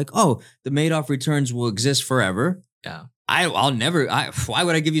Wilpons were like, oh, the Madoff returns will exist forever. Yeah. I'll never. Why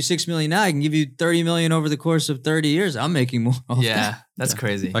would I give you $6 million now? I can give you $30 million over the course of 30 years. I'm making more. That's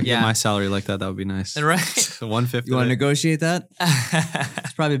crazy. If I could get my salary like that, that would be nice. Right. 150. You want to negotiate that?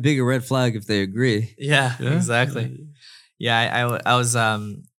 It's probably a bigger red flag if they agree. Yeah, exactly. Yeah, I was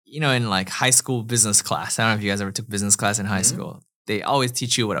in like high school business class. I don't know if you guys ever took business class in high school. They always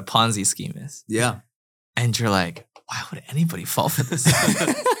teach you what a Ponzi scheme is. Yeah. And you're like, why would anybody fall for this?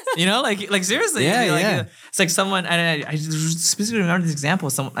 like seriously. Yeah. It's like someone, and I specifically remember this example.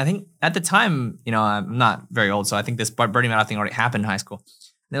 Someone, I think at the time, I'm not very old, so I think this Bernie Madoff thing already happened in high school.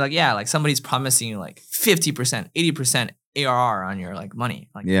 And they're like, yeah, like somebody's promising you like 50%, 80% ARR on your like money.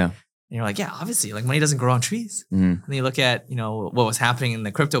 Like, yeah. And you're like, yeah, obviously, like money doesn't grow on trees. Mm-hmm. And then you look at, what was happening in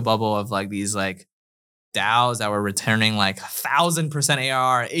the crypto bubble of like these like DAOs that were returning like 1,000%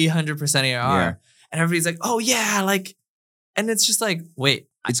 ARR, 800% ARR. Yeah. And everybody's like, oh yeah, like, and it's just like, wait.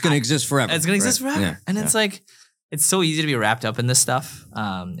 It's going to exist forever. It's going to exist forever. Yeah. And it's like, it's so easy to be wrapped up in this stuff.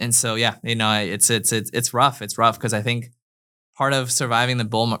 And so, yeah, it's rough. It's rough because I think part of surviving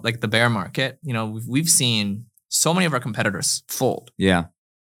the bear market, we've seen so many of our competitors fold. Yeah.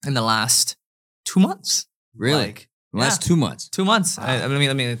 In the last 2 months. Really? Like, last 2 months. 2 months. Wow.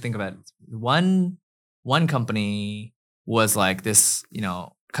 Let me think about it. One company was like this,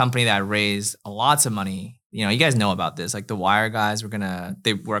 company that raised lots of money. You guys know about this. Like the Wire guys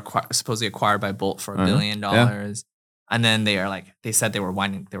were supposedly acquired by Bolt for $1 billion. Yeah. And then they said they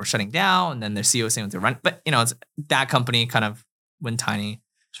were shutting down. And then their CEO was saying they're running. But it's that company kind of went tiny.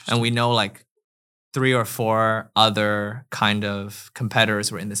 And we know like 3 or 4 other kind of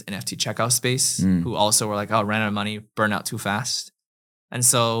competitors were in this NFT checkout space who also were like, oh, ran out of money, burned out too fast. And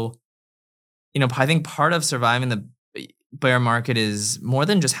so, I think part of surviving the bear market is more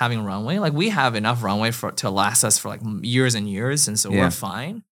than just having runway. Like we have enough runway to last us for like years and years. And so we're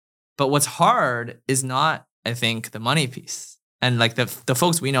fine. But what's hard is not, I think, the money piece. And like the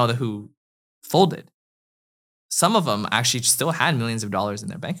folks we know who folded, some of them actually still had millions of dollars in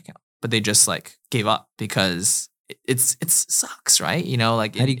their bank account, but they just like gave up because it sucks, right?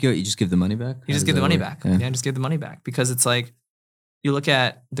 Like how do you go? You just give the money back? You just give the money back. Yeah, just give the money back because it's like you look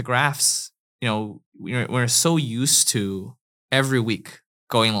at the graphs. We're so used to every week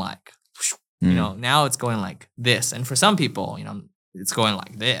going like, now it's going like this. And for some people, it's going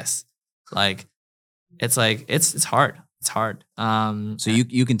like this. Like, it's hard. It's hard. So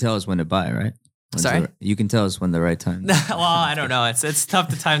you can tell us when to buy, right? Sorry? You can tell us when the right time. Well, I don't know. It's tough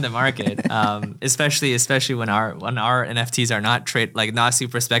to time the market, especially when our NFTs are not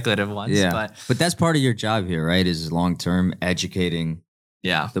super speculative ones. Yeah, but that's part of your job here, right? Is long term educating.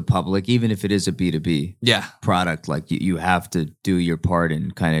 Yeah, the public, even if it is a B2B product, like you have to do your part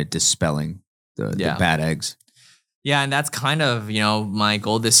in kind of dispelling the bad eggs. Yeah, and that's kind of, my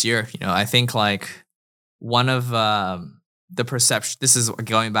goal this year. I think like one of the perception, this is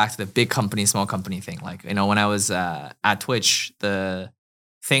going back to the big company, small company thing. Like, when I was at Twitch, the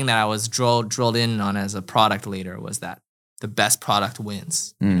thing that I was drilled in on as a product leader was that the best product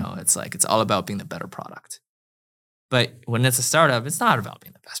wins. It's like, it's all about being the better product. But when it's a startup, it's not about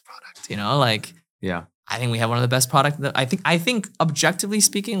being the best product, I think we have one of the best products. I think objectively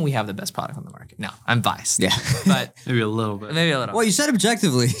speaking, we have the best product on the market. No, I'm biased. Yeah. But maybe a little bit. Well, you said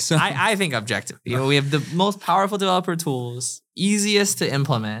objectively. So I think objectively. We have the most powerful developer tools, easiest to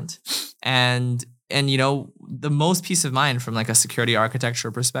implement, and the most peace of mind from like a security architecture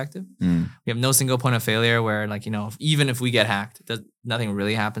perspective. We have no single point of failure where like, even if we get hacked, nothing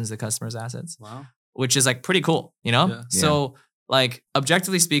really happens to customers' assets. Wow. Which is like pretty cool, Yeah. So like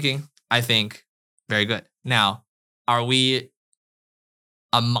objectively speaking, I think very good. Now, are we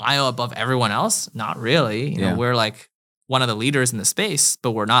a mile above everyone else? Not really. We're like one of the leaders in the space,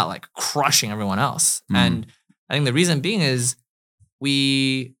 but we're not like crushing everyone else. And I think the reason being is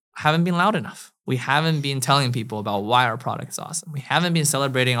we haven't been loud enough. We haven't been telling people about why our product is awesome. We haven't been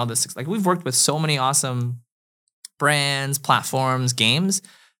celebrating all this. Like we've worked with so many awesome brands, platforms, games.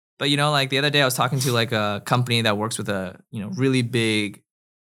 But like the other day I was talking to like a company that works with a, really big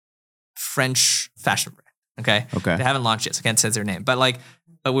French fashion brand. Okay. They haven't launched yet, so I can't say their name. But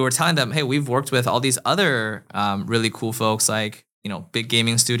we were telling them, hey, we've worked with all these other really cool folks like, big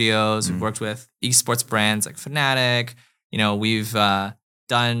gaming studios. We've worked with esports brands like Fnatic. We've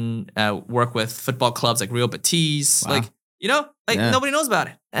done work with football clubs like Real Betis. Wow. Nobody knows about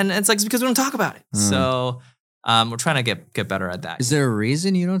it. And it's like, it's because we don't talk about it. So We're trying to get better at that. Is there a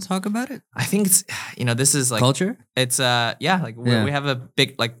reason you don't talk about it? I think it's, this is like culture. It's we have a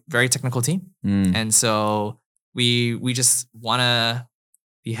big, like, very technical team. And so we just want to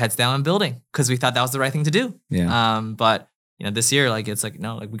be heads down in building because we thought that was the right thing to do. Yeah. But this year, like, it's like,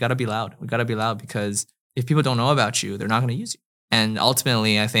 no, like, we got to be loud. We got to be loud because if people don't know about you, they're not going to use you. And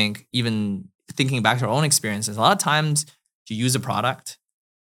ultimately, I think even thinking back to our own experiences, a lot of times you use a product,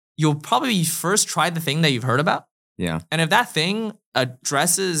 you'll probably first try the thing that you've heard about. Yeah. And if that thing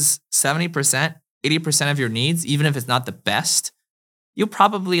addresses 70%, 80% of your needs, even if it's not the best, you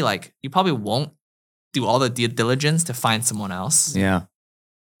probably won't do all the due diligence to find someone else. Yeah.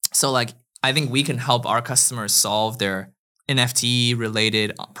 So, like, I think we can help our customers solve their NFT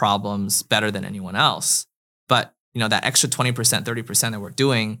related problems better than anyone else. But, that extra 20%, 30% that we're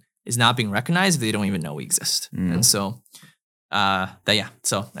doing is not being recognized if they don't even know we exist. And so,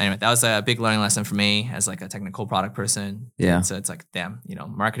 So anyway, that was a big learning lesson for me as, like, a technical product person. Yeah. So it's like, damn,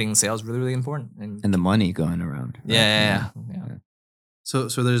 marketing and sales really, really important. And the money going around. Right? Yeah. So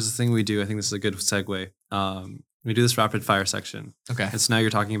there's this thing we do. I think this is a good segue. We do this rapid fire section. Okay. And so now you're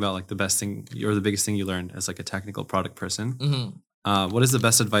talking about, like, the best thing or the biggest thing you learned as, like, a technical product person. Mm-hmm. What is the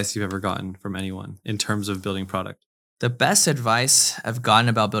best advice you've ever gotten from anyone in terms of building product? The best advice I've gotten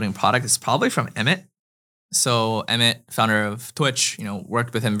about building product is probably from Emmett. So Emmett, founder of Twitch,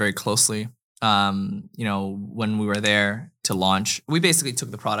 worked with him very closely. When we were there to launch, we basically took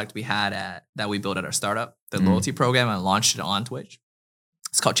the product we had that we built at our startup, the loyalty program, and launched it on Twitch.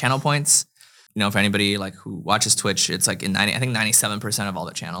 It's called Channel Points. For anybody, like, who watches Twitch, it's like in 97% of all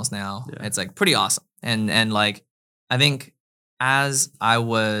the channels now. Yeah. It's, like, pretty awesome. And like, I think as I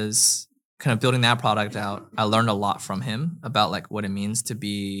was kind of building that product out, I learned a lot from him about, like, what it means to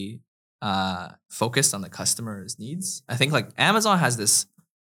be focused on the customer's needs. I think, like, Amazon has this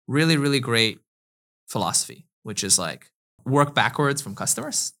really, really great philosophy, which is, like, work backwards from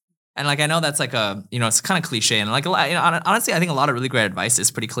customers. And, like, I know that's like it's kind of cliche. And, like, honestly, I think a lot of really great advice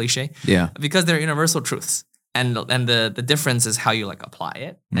is pretty cliche. Yeah. Because they're universal truths. And the difference is how you, like, apply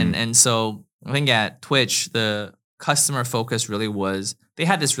it. And so I think at Twitch, the customer focus really was, they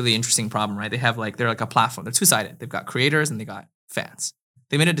had this really interesting problem, right? They're like a platform. They're two-sided. They've got creators and they got fans.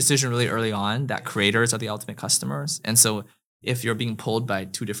 They made a decision really early on that creators are the ultimate customers. And so if you're being pulled by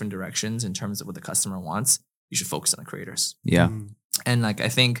two different directions in terms of what the customer wants, you should focus on the creators. Yeah. And, like, I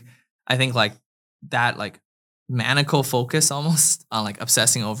think like that, like, maniacal focus almost on, like,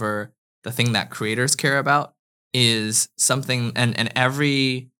 obsessing over the thing that creators care about is something, and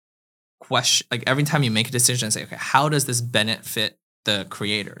every question, like, every time you make a decision and say, okay, how does this benefit the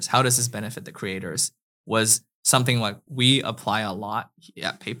creators? How does this benefit the creators? Was something like we apply a lot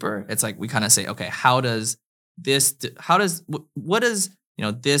at Paper. It's like we kind of say, okay, what does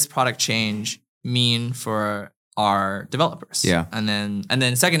this product change mean for our developers? Yeah. And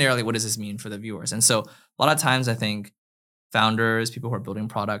then secondarily, what does this mean for the viewers? And so a lot of times I think founders, people who are building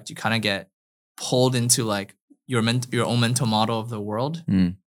product, you kind of get pulled into, like, your own mental model of the world.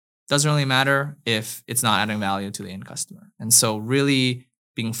 Doesn't really matter if it's not adding value to the end customer. And so really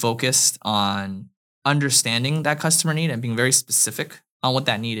being focused on understanding that customer need and being very specific on what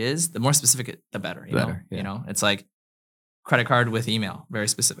that need is. The more specific, the better. You know, it's like credit card with email, very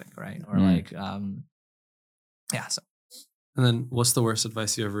specific, right? Or like, So. And then, what's the worst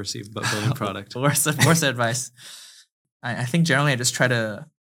advice you ever received about building product? worst advice. I think generally I just try to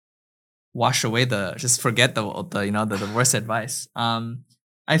forget the worst advice.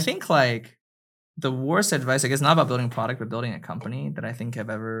 I think, like, the worst advice, I guess, not about building a product, but building a company that I think I've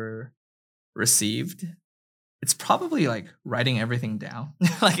ever received, it's probably, like, writing everything down.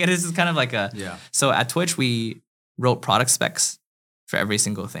 Like, it is kind of like so at Twitch, we wrote product specs for every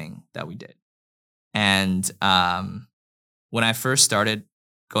single thing that we did. And when I first started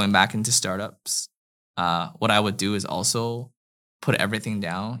going back into startups, what I would do is also put everything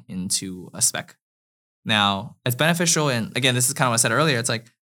down into a spec. Now, it's beneficial, and again, this is kind of what I said earlier. It's like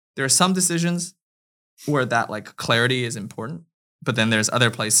there are some decisions where that, like, clarity is important, but then there's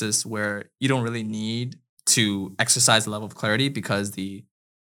other places where you don't really need to exercise the level of clarity because the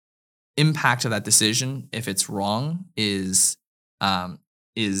impact of that decision, if it's wrong, is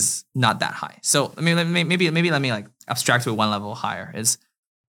not that high. So maybe let me like abstract to it one level higher. Is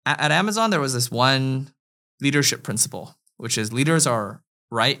at Amazon there was this one leadership principle, which is leaders are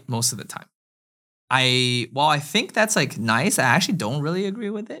right most of the time. While I think that's, like, nice, I actually don't really agree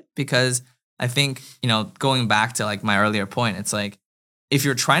with it because I think, going back to, like, my earlier point, it's like if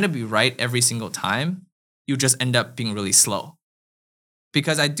you're trying to be right every single time, you just end up being really slow.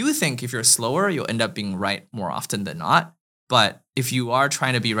 Because I do think if you're slower, you'll end up being right more often than not. But if you are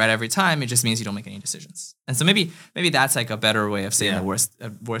trying to be right every time, it just means you don't make any decisions. And so maybe that's like a better way of saying the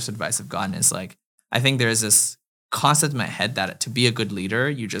worst advice I've gotten is like, I think there's this concept in my head that to be a good leader,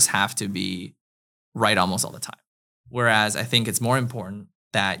 you just have to be right almost all the time. Whereas I think it's more important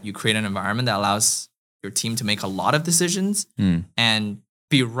that you create an environment that allows your team to make a lot of decisions and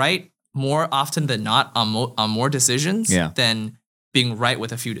be right more often than not on more decisions than being right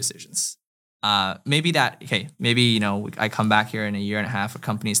with a few decisions. Maybe I come back here in a year and a half, a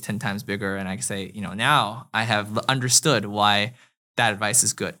company is 10 times bigger, and I can say, now I have understood why that advice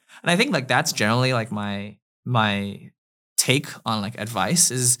is good. And I think like that's generally like my take on like advice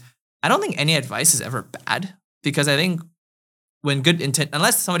is I don't think any advice is ever bad, because I think when good intent,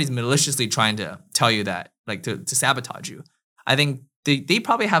 unless somebody's maliciously trying to tell you that, like to sabotage you, I think they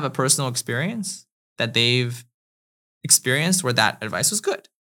probably have a personal experience that they've experienced where that advice was good.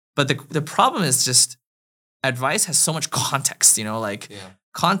 But the problem is just advice has so much context,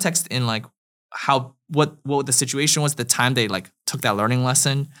 context in like what the situation was, the time they like took that learning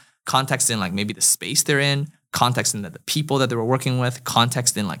lesson, context in like maybe the space they're in, context in the people that they were working with,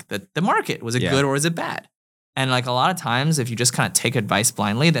 context in like the market. Was it good or is it bad? And like a lot of times, if you just kind of take advice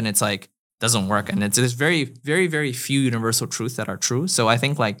blindly, then it's like doesn't work. And there's very, very, very few universal truths that are true. So I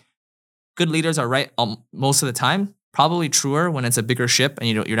think like good leaders are right most of the time. Probably truer when it's a bigger ship and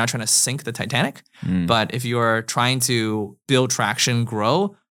you're not trying to sink the Titanic. But if you're trying to build traction,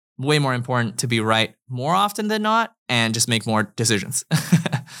 grow, way more important to be right more often than not and just make more decisions.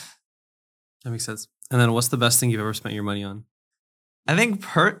 That makes sense. And then what's the best thing you've ever spent your money on? I think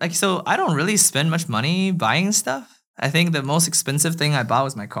so I don't really spend much money buying stuff. I think the most expensive thing I bought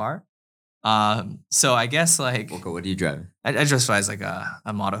was my car. So I guess like what are you driving? I just drive like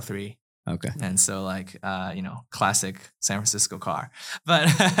a Model 3. Okay. And so like, classic San Francisco car. But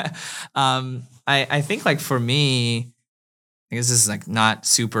I think like for me, I guess this is like not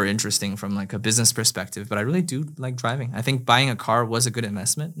super interesting from like a business perspective, but I really do like driving. I think buying a car was a good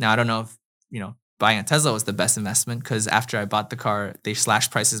investment. Now, I don't know if, buying a Tesla was the best investment because after I bought the car, they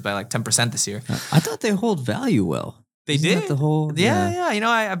slashed prices by like 10% this year. I thought they hold value well. They Isn't did that the whole yeah.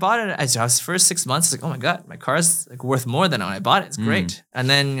 I bought it as I was first 6 months. Like, oh my god, my car's like worth more than when I bought it. It's great. And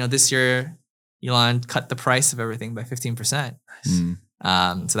then this year, Elon cut the price of everything by 15%.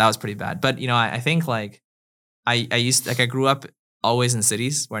 So that was pretty bad. But I think like I grew up always in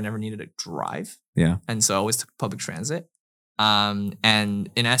cities where I never needed to drive. Yeah. And so I always took public transit. And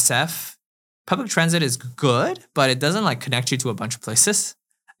in SF, public transit is good, but it doesn't like connect you to a bunch of places.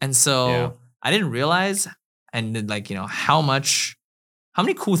 And so I didn't realize how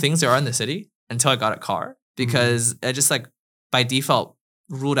many cool things there are in the city until I got a car, because I just like by default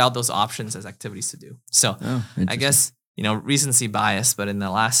ruled out those options as activities to do. So I guess, recency bias, but in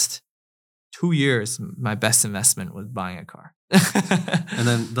the last 2 years, my best investment was buying a car. And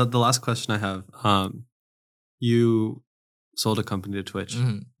then the last question I have, you sold a company to Twitch.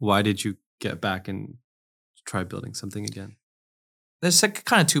 Why did you get back and try building something again? There's like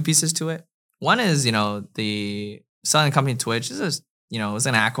kind of two pieces to it. One is, the selling the company to Twitch is just, it was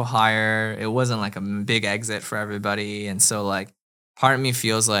an acqui-hire. It wasn't like a big exit for everybody. And so like part of me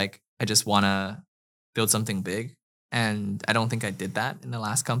feels like I just want to build something big. And I don't think I did that in the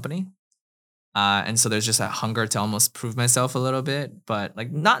last company. And so there's just a hunger to almost prove myself a little bit, but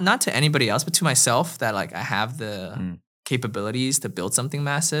like not to anybody else, but to myself that like I have the capabilities to build something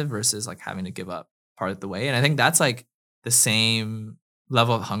massive versus like having to give up part of the way. And I think that's like the same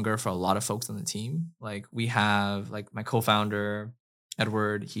level of hunger for a lot of folks on the team. Like we have like my co-founder,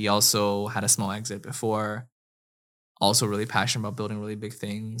 Edward, he also had a small exit before, also really passionate about building really big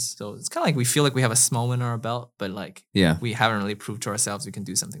things. So it's kind of like we feel like we have a small win on our belt, but like we haven't really proved to ourselves we can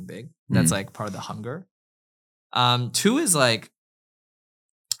do something big. That's like part of the hunger. Two is like,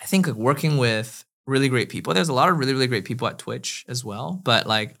 I think like working with really great people. There's a lot of really, really great people at Twitch as well. But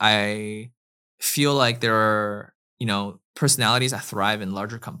like I feel like there are, personalities that thrive in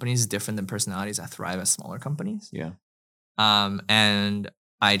larger companies different than personalities that thrive at smaller companies. Yeah. And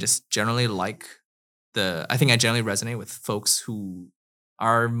I just generally I think I generally resonate with folks who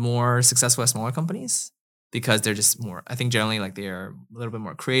are more successful at smaller companies because they're just more, I think generally like they're a little bit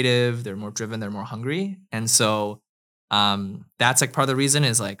more creative, they're more driven, they're more hungry. And so that's like part of the reason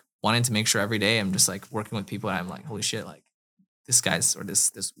is like wanting to make sure every day I'm just like working with people and I'm like, holy shit, like this guy's or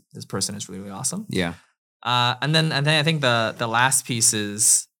this person is really, really awesome. Yeah. And then I think the last piece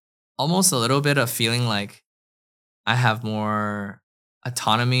is almost a little bit of feeling like I have more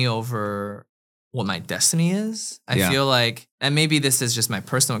autonomy over what my destiny is. I feel like, and maybe this is just my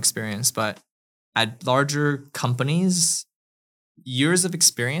personal experience, but at larger companies, years of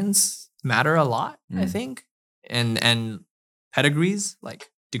experience matter a lot, I think. And pedigrees, like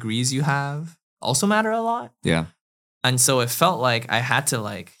degrees you have, also matter a lot. Yeah. And so it felt like I had to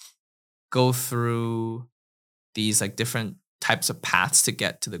like go through these like different types of paths to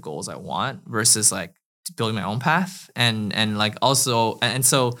get to the goals I want versus like building my own path. And like also, and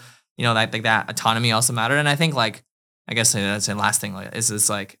so, you know, that like that autonomy also mattered. And I think like, I guess that's the last thing like is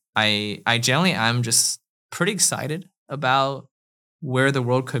like, I generally am just pretty excited about where the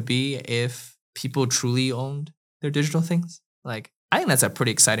world could be if people truly owned their digital things. Like, I think that's a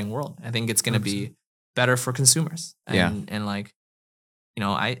pretty exciting world. I think it's going to be better for consumers. And like, you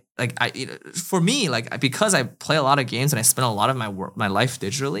know, for me, like, because I play a lot of games and I spend a lot of my life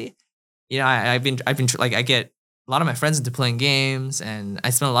digitally, you know, I've been like, I get a lot of my friends into playing games and I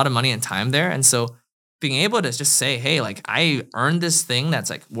spend a lot of money and time there. And so being able to just say, hey, like, I earned this thing that's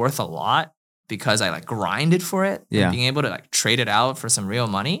like worth a lot because I like grinded for it. Yeah. And being able to like trade it out for some real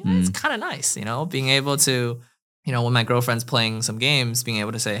money, it's kind of nice, you know, being able to, you know, when my girlfriend's playing some games, being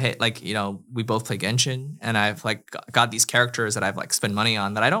able to say, hey, like, you know, we both play Genshin and I've like got these characters that I've like spent money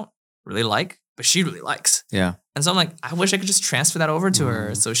on that I don't really like, but she really likes. Yeah. And so I'm like, I wish I could just transfer that over to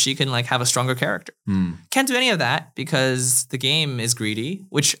her so she can like have a stronger character. Can't do any of that because the game is greedy,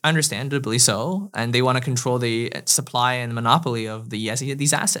 which understandably so. And they want to control the supply and monopoly of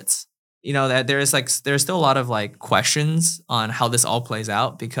these assets. You know, that there's still a lot of like questions on how this all plays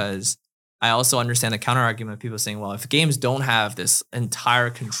out because I also understand the counter argument of people saying, well, if games don't have this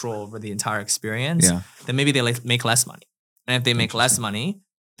entire control over the entire experience, then maybe they make less money. And if they make less money,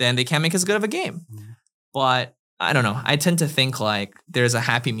 then they can't make as good of a game. But I don't know. I tend to think like there's a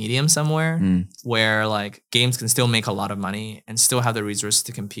happy medium somewhere where like games can still make a lot of money and still have the resources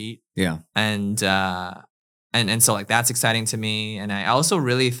to compete. Yeah. And so like that's exciting to me. And I also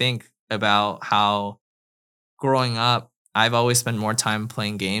really think about how growing up, I've always spent more time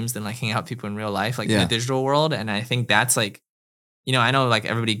playing games than like hanging out with people in real life, like in the digital world. And I think that's like, you know, I know like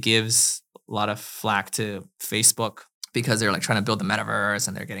everybody gives a lot of flack to Facebook because they're like trying to build the metaverse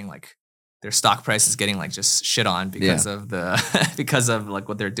and they're getting like their stock price is getting like just shit on because of because of like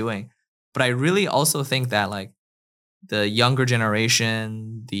what they're doing. But I really also think that like the younger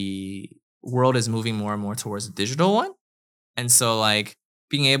generation, the world is moving more and more towards a digital one. And so like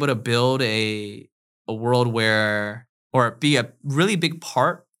being able to build a world where, or be a really big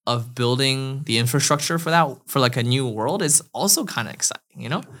part of building the infrastructure for that, for like a new world is also kind of exciting, you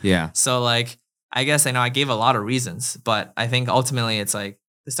know? Yeah. So like, I guess I know I gave a lot of reasons, but I think ultimately it's like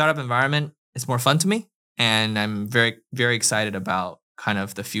the startup environment is more fun to me. And I'm very, very excited about kind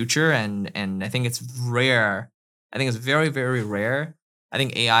of the future. And I think it's rare. I think it's very, very rare. I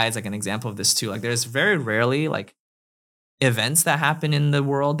think AI is like an example of this too. Like there's very rarely like events that happen in the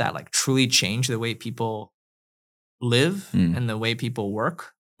world that like truly change the way people live and the way people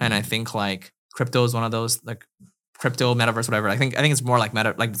work. And I think like crypto is one of those, like crypto, metaverse, whatever. I think it's more like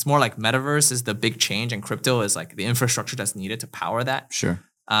it's more like metaverse is the big change and crypto is like the infrastructure that's needed to power that. Sure.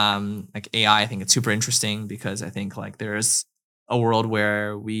 Like AI, I think it's super interesting because I think like there's a world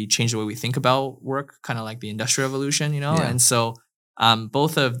where we change the way we think about work, kind of like the industrial revolution, you know? Yeah. And so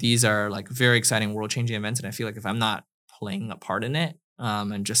both of these are like very exciting world changing events. And I feel like if I'm not playing a part in it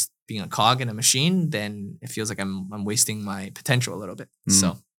and just being a cog in a machine, then it feels like I'm wasting my potential a little bit.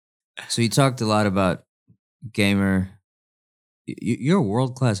 So you talked a lot about gamer. You're a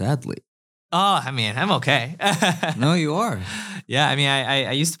world-class athlete. Oh, I mean, I'm okay. No, you are. Yeah, I mean,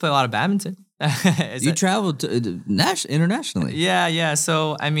 I used to play a lot of badminton. You traveled to, internationally. Yeah.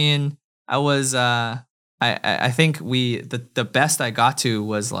 So I mean, I was I think the best I got to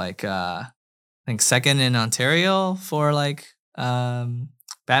was like I think second in Ontario for like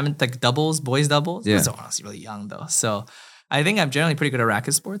badminton, like doubles, boys doubles. Yeah. I was really young though. So I think I'm generally pretty good at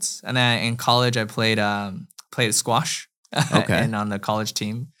racket sports. And then in college I played squash and on the college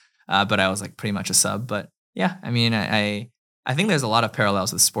team. But I was like pretty much a sub. But yeah, I mean I think there's a lot of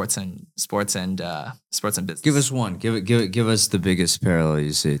parallels with sports and business. Give us one. Give us the biggest parallel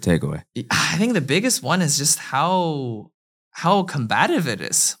you see. Takeaway. I think the biggest one is just how combative it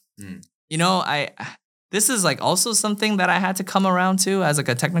is. You know, this is like also something that I had to come around to as like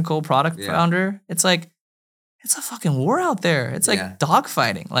a technical product founder. It's like, it's a fucking war out there. It's like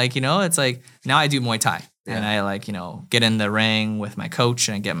dogfighting. Like, you know, it's like now I do Muay Thai and I like, you know, get in the ring with my coach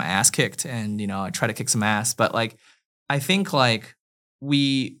and I get my ass kicked and, you know, I try to kick some ass. But like, I think like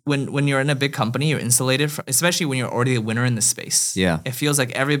when you're in a big company, you're insulated from, especially when you're already a winner in the space. Yeah. It feels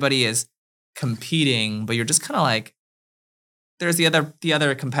like everybody is competing, but you're just kind of like, there's the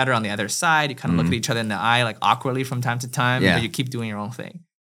other competitor on the other side. You kind of look at each other in the eye like awkwardly from time to time, but you keep doing your own thing.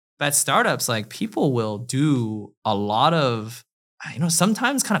 But at startups, like people will do a lot of, you know,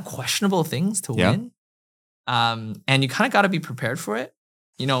 sometimes kind of questionable things to win. And you kind of got to be prepared for it.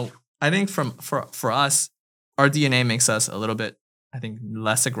 You know, I think for us, our DNA makes us a little bit, I think,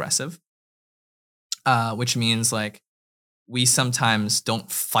 less aggressive, which means like we sometimes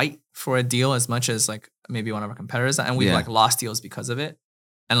don't fight for a deal as much as like maybe one of our competitors, and we've like lost deals because of it.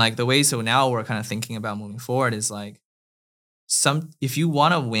 And like the way, so now we're kind of thinking about moving forward is like if you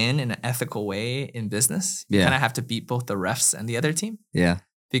want to win in an ethical way in business, you kind of have to beat both the refs and the other team. Yeah.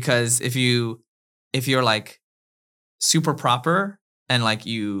 Because if you're like super proper and like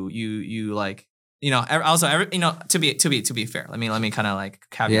you like, you know, also you know, to be fair, let me kind of like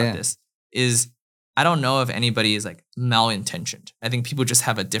caveat this is I don't know if anybody is like malintentioned. I think people just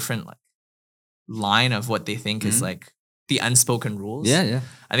have a different like line of what they think is like the unspoken rules. Yeah, yeah.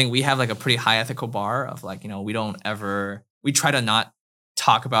 I think we have like a pretty high ethical bar of like, you know, we try to not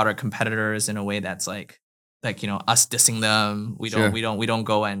talk about our competitors in a way that's like, you know, us dissing them. We don't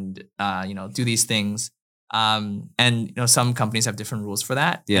go and, you know, do these things. And, you know, some companies have different rules for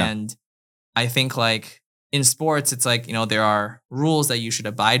that. Yeah. And I think like in sports, it's like, you know, there are rules that you should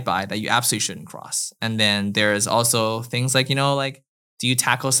abide by that you absolutely shouldn't cross. And then there's also things like, you know, like, do you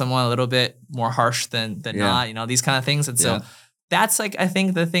tackle someone a little bit more harsh than not, you know, these kind of things. And so that's like, I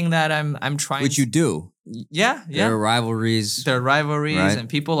think the thing that I'm trying. Which you do. Yeah. Yeah. There are rivalries. Right? And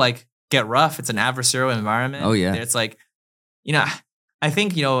people like get rough. It's an adversarial environment. Oh yeah. It's like, you know, I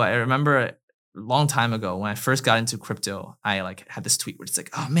think, you know, I remember a long time ago when I first got into crypto, I like had this tweet where it's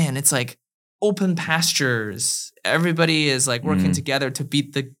like, oh man, it's like open pastures. Everybody is like working together to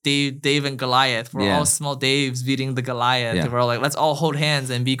beat the Dave and Goliath. We're all small Daves beating the Goliath. And we're all like, let's all hold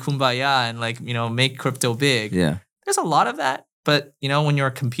hands and be kumbaya and like, you know, make crypto big. Yeah. There's a lot of that. But, you know, when you're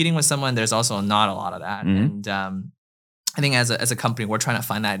competing with someone, there's also not a lot of that. And I think as a company, we're trying to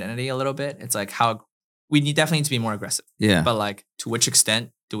find that identity a little bit. It's like how we definitely need to be more aggressive. Yeah. But like, to which extent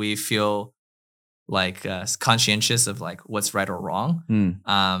do we feel like conscientious of like what's right or wrong?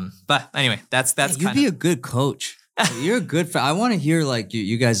 But anyway, that's you'd be a good coach. You're a good I want to hear like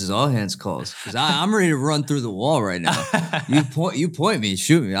you guys' all hands calls because I'm ready to run through the wall right now. You point me,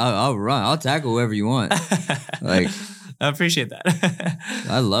 shoot me. I'll run. I'll tackle whoever you want. Like I appreciate that.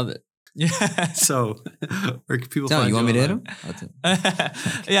 I love it. Yeah. So where can people find you? Want me to hit him?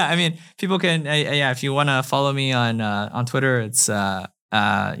 Yeah, I mean, people can. If you want to follow me on Twitter, it's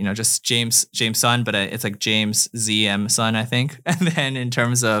you know, just James Sun, but it's like James ZM Sun, I think. And then in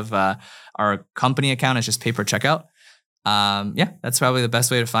terms of our company account, it's just Paper Checkout. Yeah, that's probably the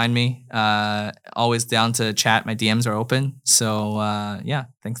best way to find me. Always down to chat. My DMs are open. So yeah,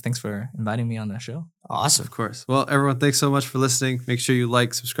 thanks for inviting me on the show. Awesome. Of course. Well, everyone, thanks so much for listening. Make sure you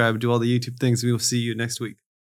like, subscribe, do all the YouTube things. We will see you next week.